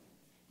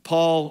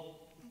 Paul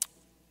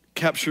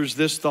captures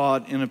this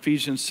thought in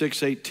Ephesians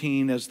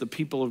 6:18 as the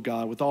people of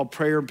God, with all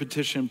prayer and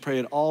petition, pray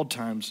at all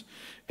times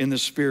in the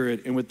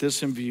Spirit, and with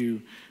this in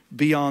view,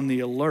 be on the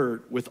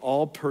alert with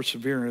all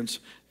perseverance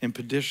and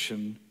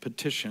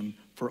petition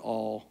for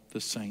all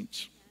the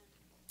saints.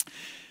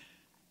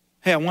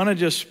 Hey, I want to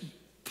just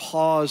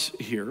pause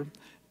here,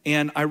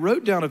 and I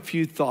wrote down a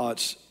few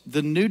thoughts.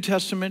 The New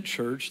Testament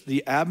church,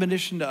 the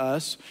admonition to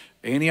us,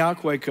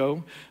 Antioch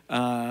Waco,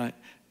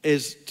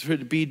 is to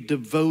be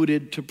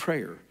devoted to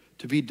prayer,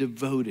 to be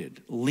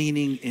devoted,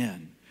 leaning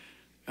in,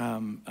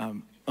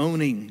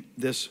 owning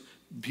this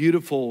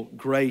beautiful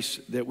grace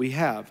that we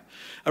have.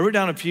 I wrote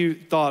down a few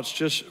thoughts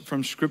just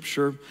from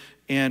Scripture,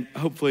 and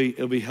hopefully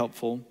it'll be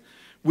helpful.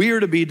 We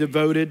are to be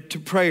devoted to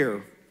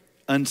prayer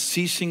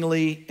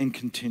unceasingly and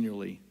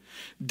continually,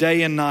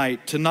 day and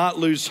night, to not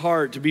lose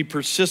heart, to be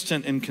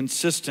persistent and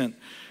consistent,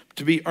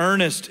 to be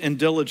earnest and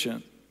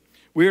diligent.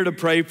 We are to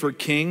pray for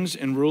kings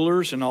and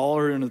rulers and all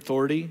who are in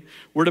authority.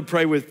 We're to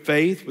pray with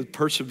faith, with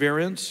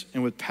perseverance,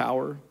 and with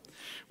power.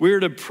 We are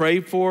to pray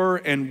for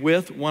and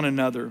with one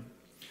another.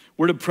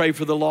 We're to pray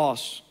for the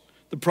lost,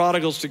 the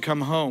prodigals to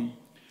come home.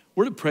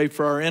 We're to pray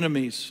for our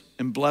enemies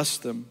and bless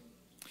them.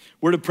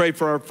 We're to pray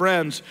for our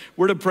friends.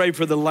 We're to pray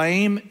for the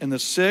lame and the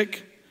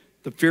sick,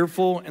 the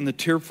fearful and the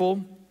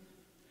tearful.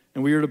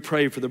 And we are to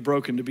pray for the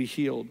broken to be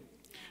healed.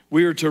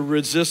 We are to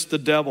resist the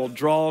devil,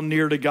 draw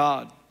near to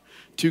God,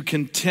 to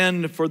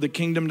contend for the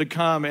kingdom to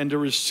come and to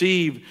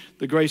receive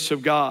the grace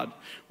of God.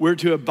 We're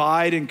to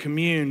abide and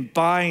commune,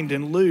 bind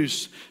and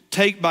loose,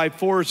 take by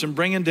force and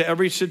bring into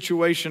every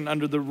situation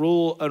under the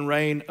rule and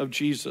reign of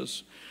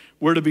Jesus.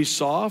 We're to be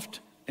soft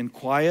and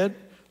quiet,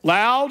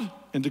 loud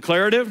and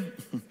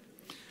declarative.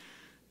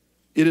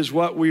 It is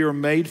what we are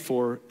made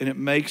for, and it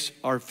makes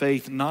our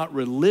faith not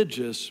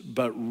religious,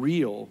 but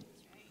real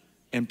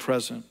and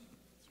present.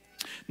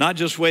 Not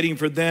just waiting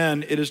for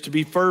then, it is to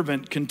be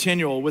fervent,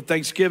 continual, with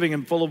thanksgiving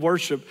and full of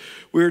worship.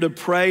 We are to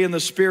pray in the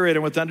Spirit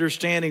and with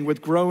understanding,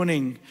 with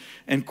groaning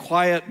and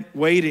quiet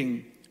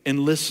waiting and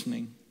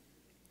listening.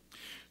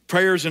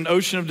 Prayer is an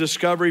ocean of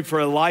discovery for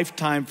a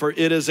lifetime, for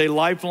it is a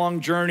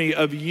lifelong journey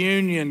of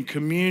union,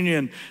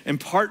 communion, and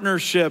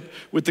partnership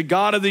with the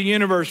God of the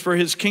universe for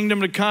his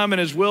kingdom to come and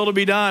his will to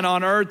be done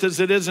on earth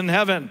as it is in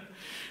heaven.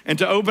 And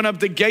to open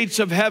up the gates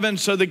of heaven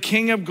so the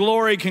King of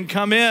glory can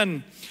come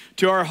in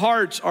to our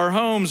hearts, our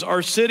homes,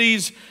 our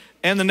cities,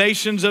 and the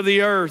nations of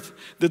the earth,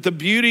 that the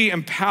beauty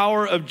and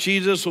power of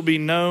Jesus will be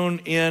known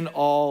in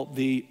all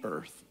the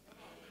earth.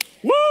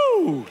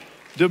 Woo!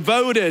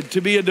 Devoted, to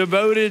be a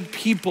devoted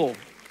people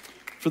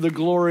for the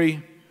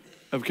glory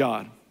of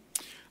God.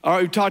 All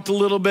right, we've talked a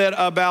little bit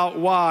about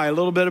why, a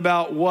little bit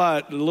about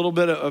what, a little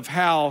bit of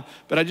how,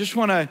 but I just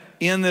want to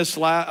end this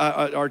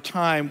our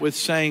time with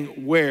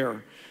saying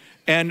where.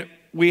 And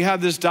we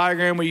have this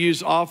diagram we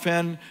use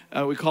often.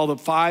 We call the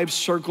 5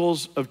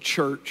 circles of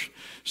church.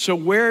 So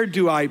where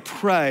do I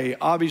pray?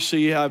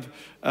 Obviously, you have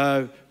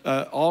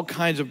all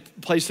kinds of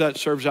places that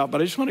serves out,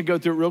 but I just want to go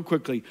through it real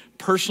quickly.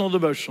 Personal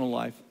devotional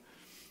life.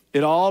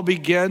 It all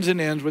begins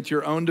and ends with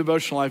your own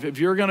devotional life. If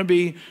you're going to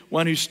be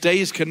one who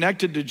stays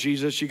connected to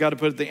Jesus, you got to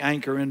put the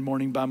anchor in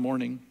morning by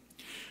morning.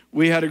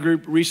 We had a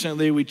group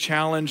recently we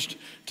challenged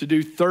to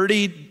do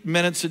 30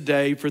 minutes a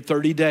day for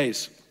 30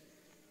 days.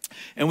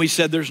 And we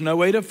said, there's no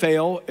way to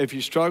fail. If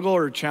you struggle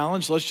or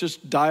challenge, let's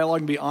just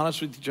dialogue and be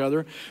honest with each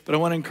other. But I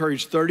want to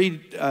encourage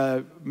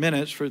 30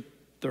 minutes for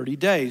 30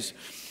 days.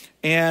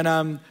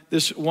 And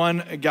this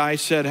one guy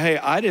said, hey,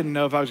 I didn't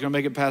know if I was going to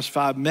make it past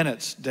 5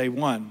 minutes day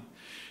one.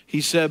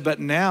 He said, but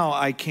now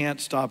I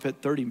can't stop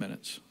at 30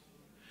 minutes.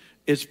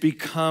 It's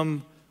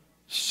become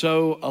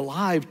so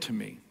alive to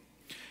me.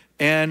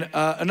 And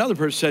another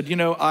person said, you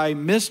know, I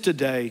missed a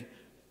day,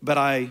 but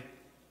I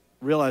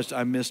realized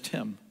I missed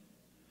him.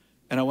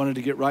 And I wanted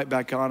to get right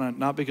back on it,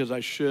 not because I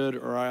should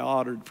or I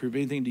ought or prove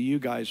anything to you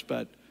guys,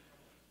 but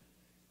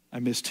I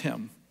missed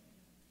him.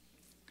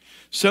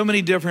 So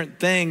many different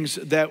things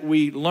that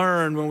we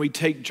learn when we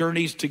take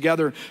journeys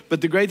together.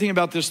 But the great thing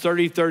about this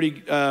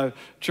 30-30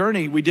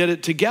 journey, we did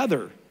it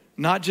together,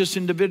 not just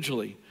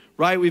individually,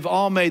 right? We've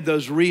all made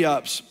those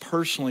re-ups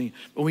personally.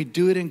 When we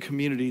do it in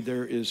community,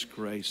 there is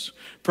grace.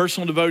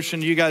 Personal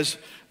devotion, you guys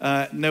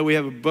know we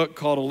have a book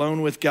called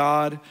Alone with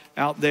God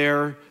out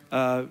there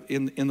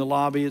in the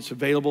lobby. It's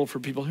available for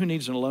people. Who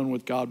needs an Alone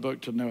with God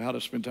book to know how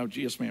to spend time?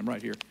 Yes, ma'am,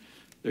 right here.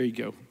 There you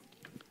go.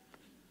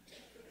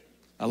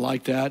 I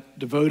like that.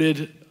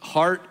 Devoted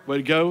heart, way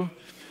to go.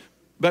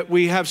 But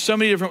we have so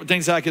many different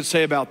things I could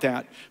say about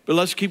that. But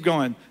let's keep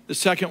going. The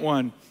second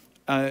one,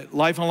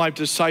 life on life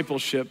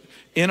discipleship.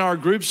 In our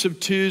groups of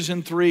 2s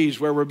and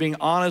 3s where we're being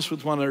honest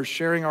with one another,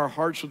 sharing our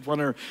hearts with one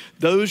another,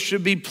 those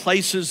should be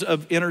places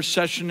of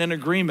intercession and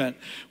agreement.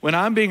 When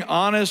I'm being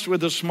honest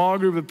with a small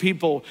group of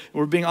people, and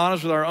we're being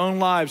honest with our own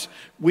lives,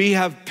 we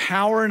have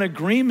power and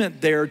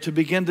agreement there to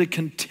begin to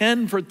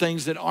contend for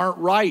things that aren't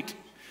right.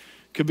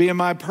 It could be in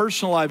my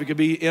personal life. It could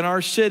be in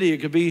our city. It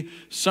could be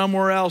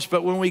somewhere else.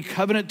 But when we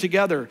covenant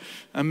together,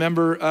 I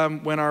remember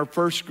when our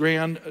first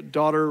grandson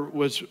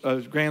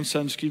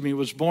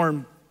was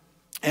born,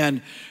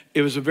 and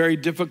it was a very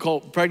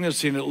difficult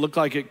pregnancy, and it looked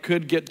like it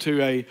could get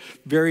to a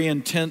very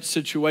intense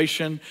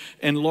situation.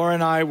 And Laura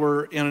and I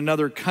were in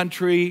another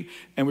country,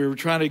 and we were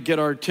trying to get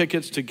our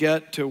tickets to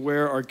get to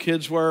where our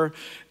kids were.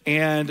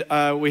 And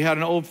we had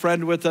an old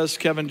friend with us,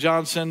 Kevin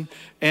Johnson.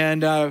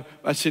 And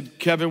I said,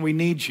 Kevin, we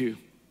need you.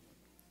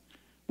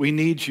 We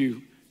need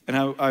you.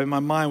 And my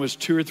mind was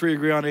 2 or 3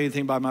 agree on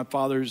anything by my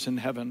Father's in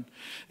heaven.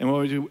 And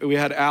when we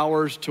had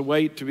hours to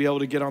wait to be able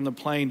to get on the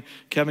plane,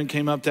 Kevin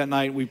came up that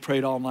night. We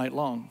prayed all night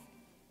long.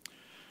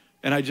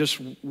 And I just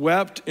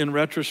wept in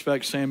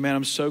retrospect saying, man,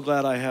 I'm so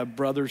glad I have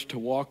brothers to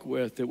walk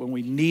with, that when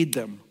we need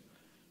them,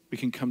 we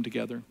can come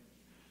together.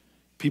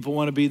 People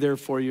want to be there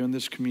for you in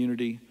this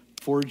community.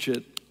 Forge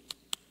it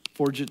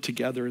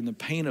together in the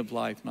pain of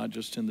life, not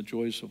just in the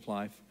joys of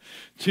life.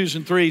 2s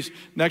and 3s,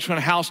 next one,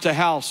 house to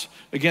house.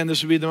 Again,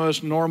 this would be the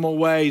most normal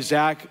way.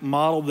 Zach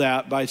modeled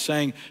that by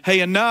saying,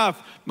 hey,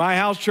 enough. My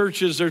house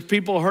churches, there's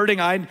people hurting.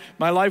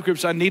 My life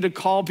groups, I need to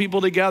call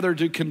people together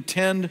to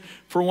contend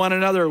for one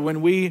another.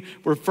 When we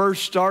were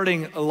first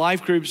starting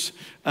life groups,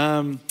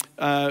 Laura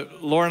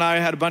and I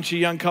had a bunch of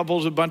young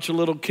couples, a bunch of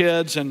little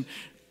kids, and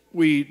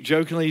we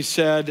jokingly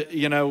said,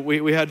 you know,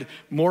 we had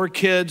more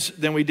kids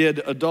than we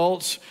did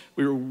adults.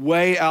 We were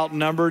way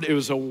outnumbered. It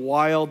was a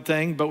wild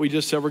thing, but we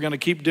just said we're going to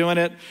keep doing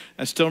it.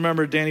 I still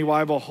remember Danny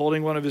Weibel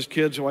holding one of his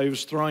kids while he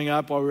was throwing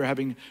up, while we were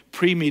having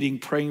pre-meeting,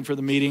 praying for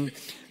the meeting,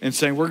 and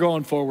saying, we're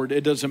going forward.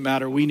 It doesn't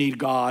matter. We need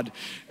God.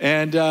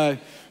 And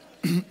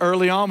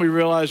early on, we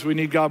realized we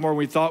need God more than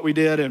we thought we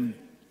did, and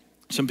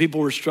some people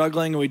were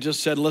struggling, and we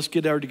just said, let's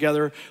get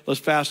together. Let's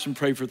fast and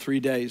pray for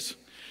 3 days.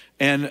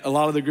 And a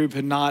lot of the group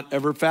had not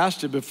ever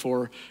fasted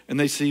before. And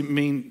they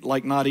mean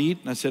like not eat?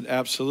 And I said,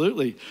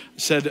 absolutely. I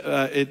said,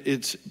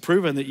 it's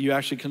proven that you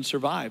actually can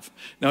survive.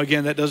 Now,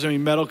 again, that doesn't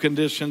mean medical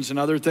conditions and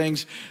other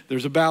things.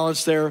 There's a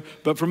balance there.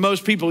 But for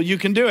most people, you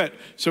can do it.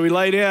 So we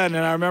laid in. And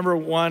I remember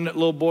one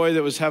little boy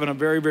that was having a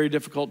very, very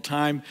difficult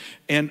time.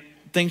 And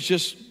things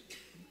just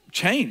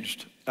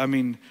changed. I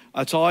mean,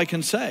 that's all I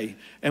can say.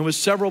 And with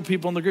several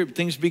people in the group,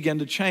 things began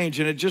to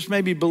change. And it just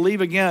made me believe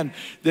again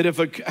that if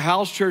a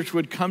house church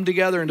would come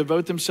together and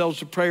devote themselves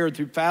to prayer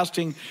through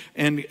fasting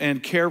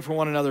and care for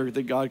one another,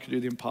 that God could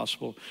do the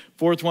impossible.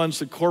 Fourth one's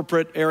the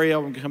corporate area.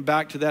 We're going to come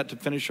back to that to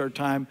finish our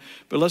time.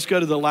 But let's go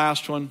to the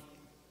last one,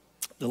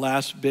 the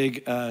last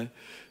big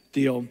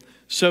deal.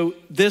 So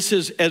this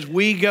is, as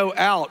we go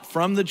out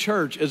from the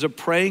church as a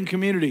praying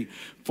community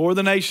for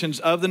the nations,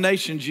 of the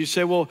nations, you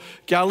say, well,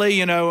 Galilee,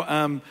 I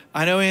know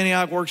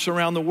Antioch works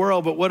around the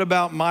world, but what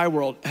about my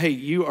world? Hey,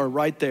 you are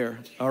right there,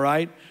 all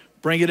right?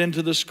 Bring it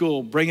into the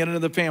school, bring it into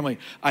the family.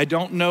 I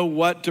don't know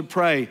what to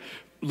pray.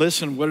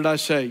 Listen, what did I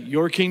say?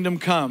 Your kingdom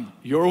come,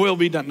 your will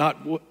be done.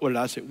 Not, what did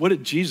I say? What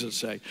did Jesus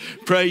say?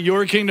 Pray,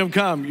 your kingdom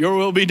come, your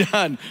will be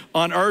done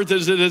on earth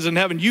as it is in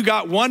heaven. You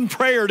got one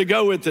prayer to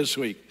go with this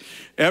week.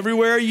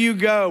 Everywhere you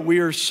go, we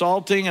are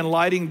salting and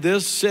lighting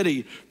this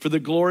city for the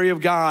glory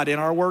of God in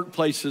our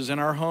workplaces, in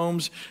our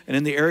homes, and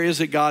in the areas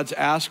that God's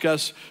asked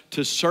us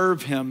to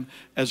serve him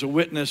as a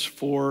witness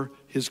for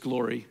his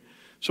glory.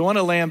 So I want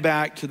to land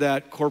back to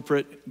that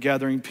corporate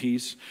gathering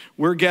piece.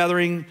 We're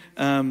gathering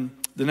the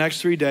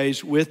next 3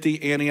 days with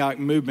the Antioch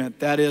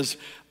movement. That is,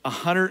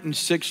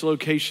 106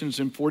 locations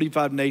in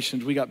 45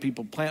 nations. We got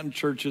people planting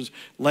churches,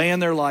 laying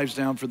their lives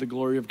down for the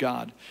glory of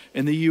God.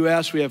 In the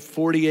U.S., we have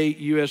 48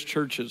 U.S.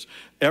 churches.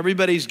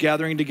 Everybody's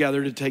gathering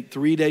together to take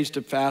 3 days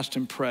to fast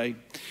and pray.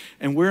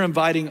 And we're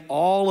inviting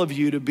all of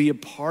you to be a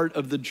part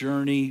of the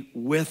journey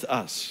with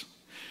us,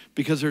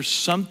 because there's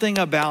something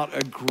about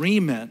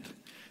agreement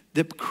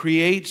that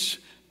creates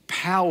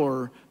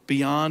power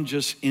beyond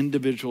just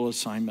individual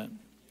assignment.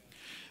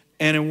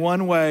 And in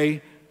one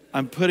way,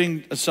 I'm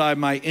putting aside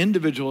my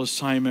individual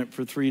assignment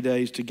for 3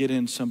 days to get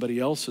in somebody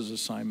else's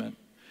assignment,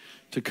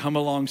 to come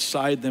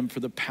alongside them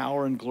for the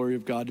power and glory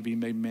of God to be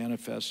made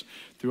manifest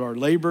through our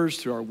labors,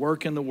 through our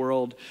work in the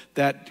world.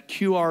 That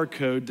QR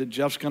code that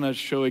Jeff's gonna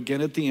show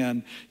again at the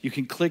end, you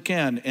can click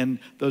in, and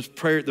the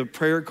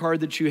prayer card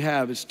that you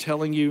have is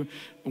telling you,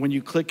 when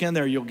you click in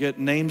there, you'll get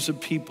names of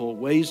people,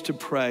 ways to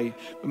pray.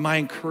 But my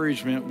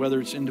encouragement,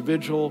 whether it's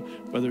individual,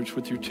 whether it's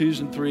with your 2s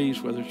and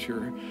 3s, whether it's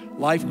your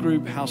life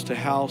group, house to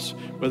house,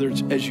 whether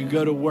it's as you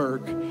go to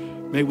work,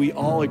 may we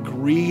all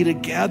agree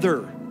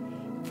together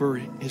for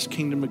his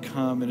kingdom to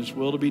come and his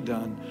will to be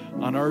done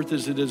on earth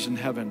as it is in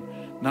heaven,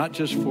 not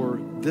just for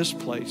this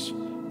place,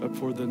 but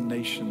for the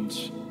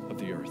nations of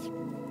the earth.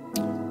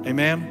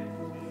 Amen.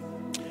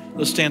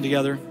 Let's stand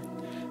together.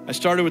 I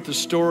started with the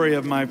story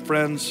of my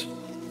friends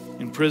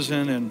in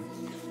prison and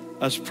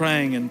us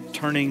praying and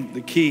turning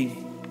the key.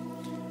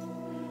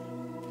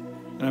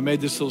 And I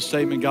made this little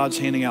statement: God's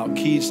handing out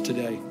keys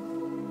today.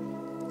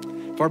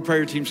 If our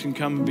prayer teams can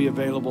come and be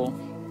available,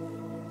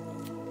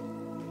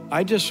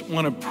 I just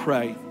want to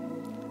pray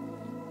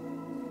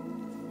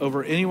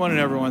over anyone and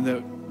everyone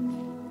that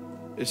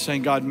is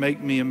saying, God,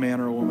 make me a man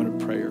or a woman of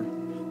prayer.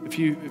 If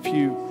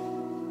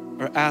you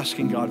are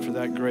asking God for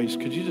that grace,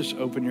 could you just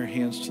open your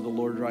hands to the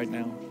Lord right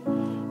now?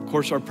 Of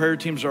course, our prayer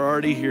teams are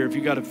already here. If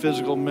you got a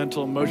physical,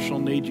 mental, emotional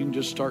need, you can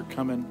just start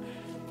coming.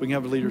 We can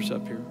have leaders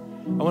up here.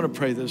 I want to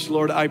pray this.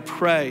 Lord, I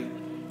pray,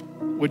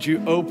 would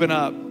you open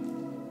up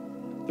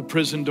the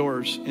prison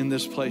doors in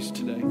this place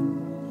today?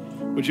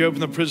 Would you open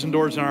the prison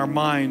doors in our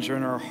minds or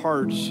in our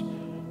hearts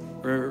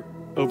or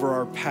over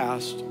our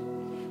past?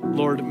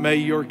 Lord, may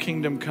your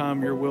kingdom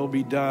come, your will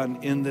be done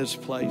in this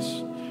place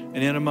and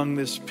in among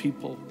this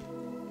people.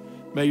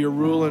 May your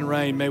rule and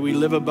reign. May we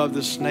live above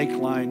the snake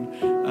line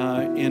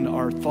in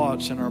our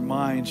thoughts and our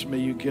minds. May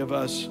you give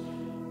us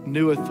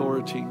new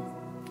authority.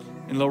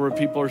 And Lord, where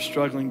people are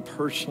struggling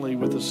personally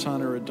with a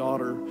son or a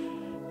daughter,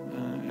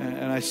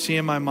 and I see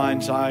in my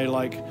mind's eye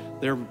like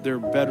their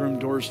bedroom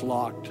door's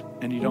locked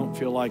and you don't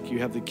feel like you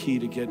have the key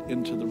to get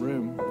into the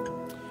room.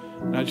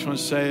 And I just want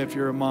to say, if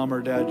you're a mom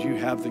or dad, you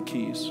have the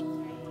keys.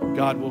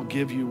 God will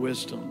give you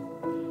wisdom.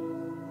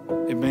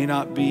 It may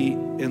not be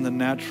in the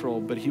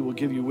natural, but he will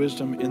give you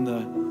wisdom in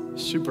the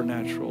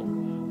supernatural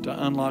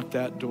to unlock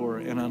that door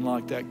and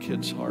unlock that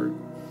kid's heart.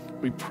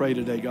 We pray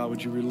today, God,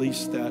 would you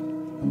release that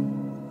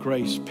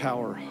grace,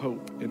 power,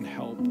 hope, and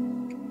help.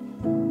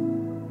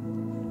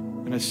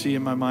 And I see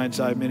in my mind's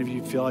eye, many of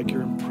you feel like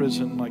you're in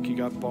prison, like you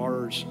got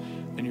bars,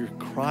 and you're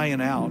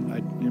crying out.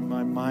 In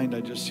my mind,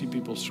 I just see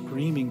people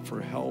screaming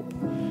for help.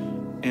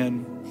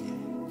 And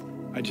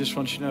I just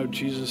want you to know,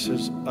 Jesus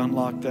has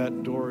unlocked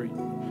that door.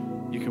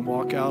 You can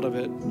walk out of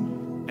it,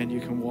 and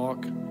you can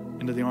walk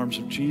into the arms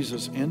of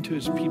Jesus and to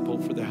his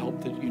people for the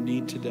help that you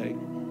need today.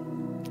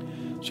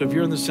 So if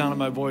you're in the sound of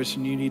my voice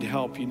and you need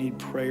help, you need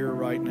prayer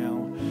right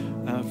now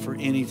for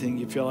anything,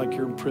 you feel like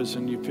you're in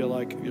prison, you feel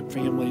like your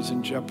family's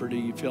in jeopardy,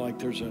 you feel like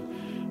there's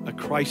a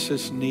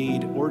crisis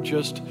need, or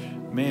just,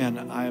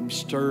 man, I am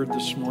stirred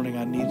this morning,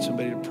 I need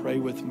somebody to pray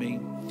with me.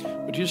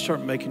 Would you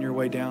start making your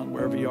way down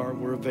wherever you are?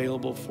 We're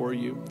available for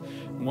you.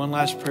 And one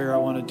last prayer I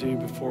want to do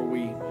before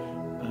we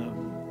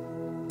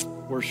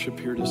worship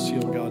here to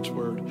seal God's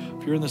word.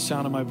 If you're in the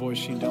sound of my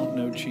voice and you don't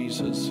know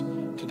Jesus,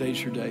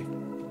 today's your day.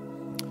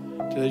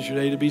 Today's your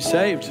day to be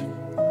saved.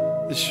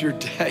 This is your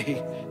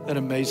day. Isn't that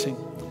amazing?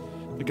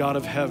 The God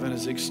of heaven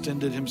has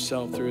extended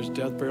himself through his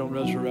death, burial, and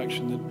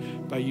resurrection,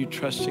 that by you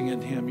trusting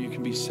in him, you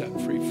can be set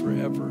free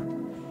forever.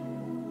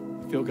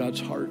 Feel God's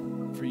heart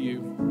for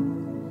you.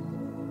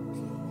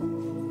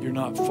 You're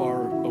not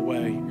far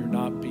away. You're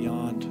not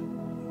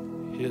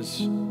beyond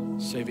his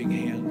saving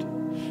hand.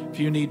 If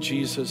you need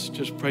Jesus,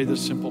 just pray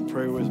this simple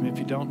prayer with me. If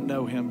you don't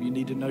know him, you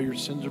need to know your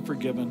sins are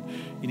forgiven.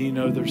 You need to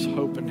know there's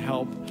hope and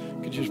help.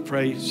 Could you just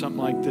pray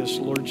something like this?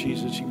 Lord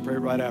Jesus, you can pray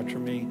right after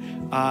me.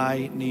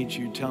 I need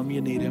you. Tell him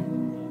you need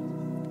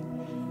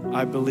him.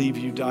 I believe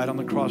you died on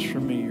the cross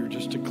for me. You're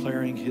just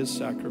declaring his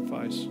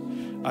sacrifice.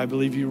 I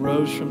believe you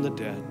rose from the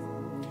dead.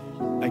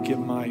 I give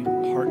my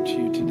heart to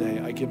you today.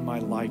 I give my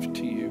life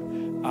to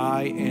you.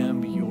 I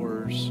am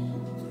yours.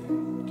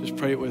 Just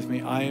pray it with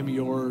me. I am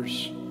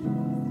yours.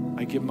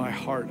 I give my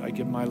heart, I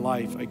give my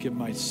life, I give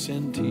my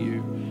sin to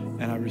you,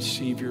 and I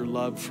receive your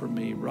love for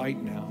me right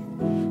now.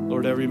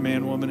 Lord, every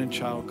man, woman, and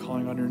child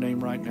calling on your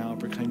name right now,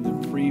 proclaim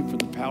them free from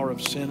the power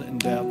of sin and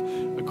death.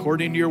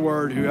 According to your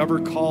word, whoever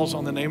calls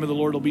on the name of the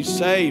Lord will be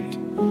saved.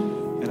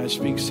 And I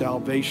speak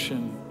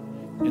salvation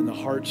in the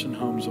hearts and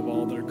homes of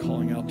all that are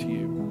calling out to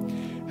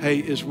you.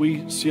 Hey, as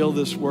we seal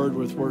this word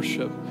with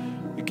worship,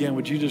 again,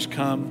 would you just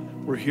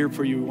come? We're here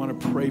for you. We want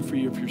to pray for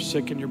you. If you're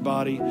sick in your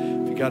body,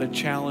 if you got a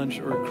challenge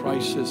or a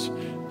crisis,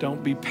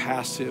 don't be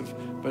passive,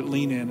 but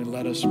lean in and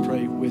let us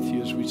pray with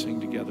you as we sing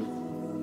together.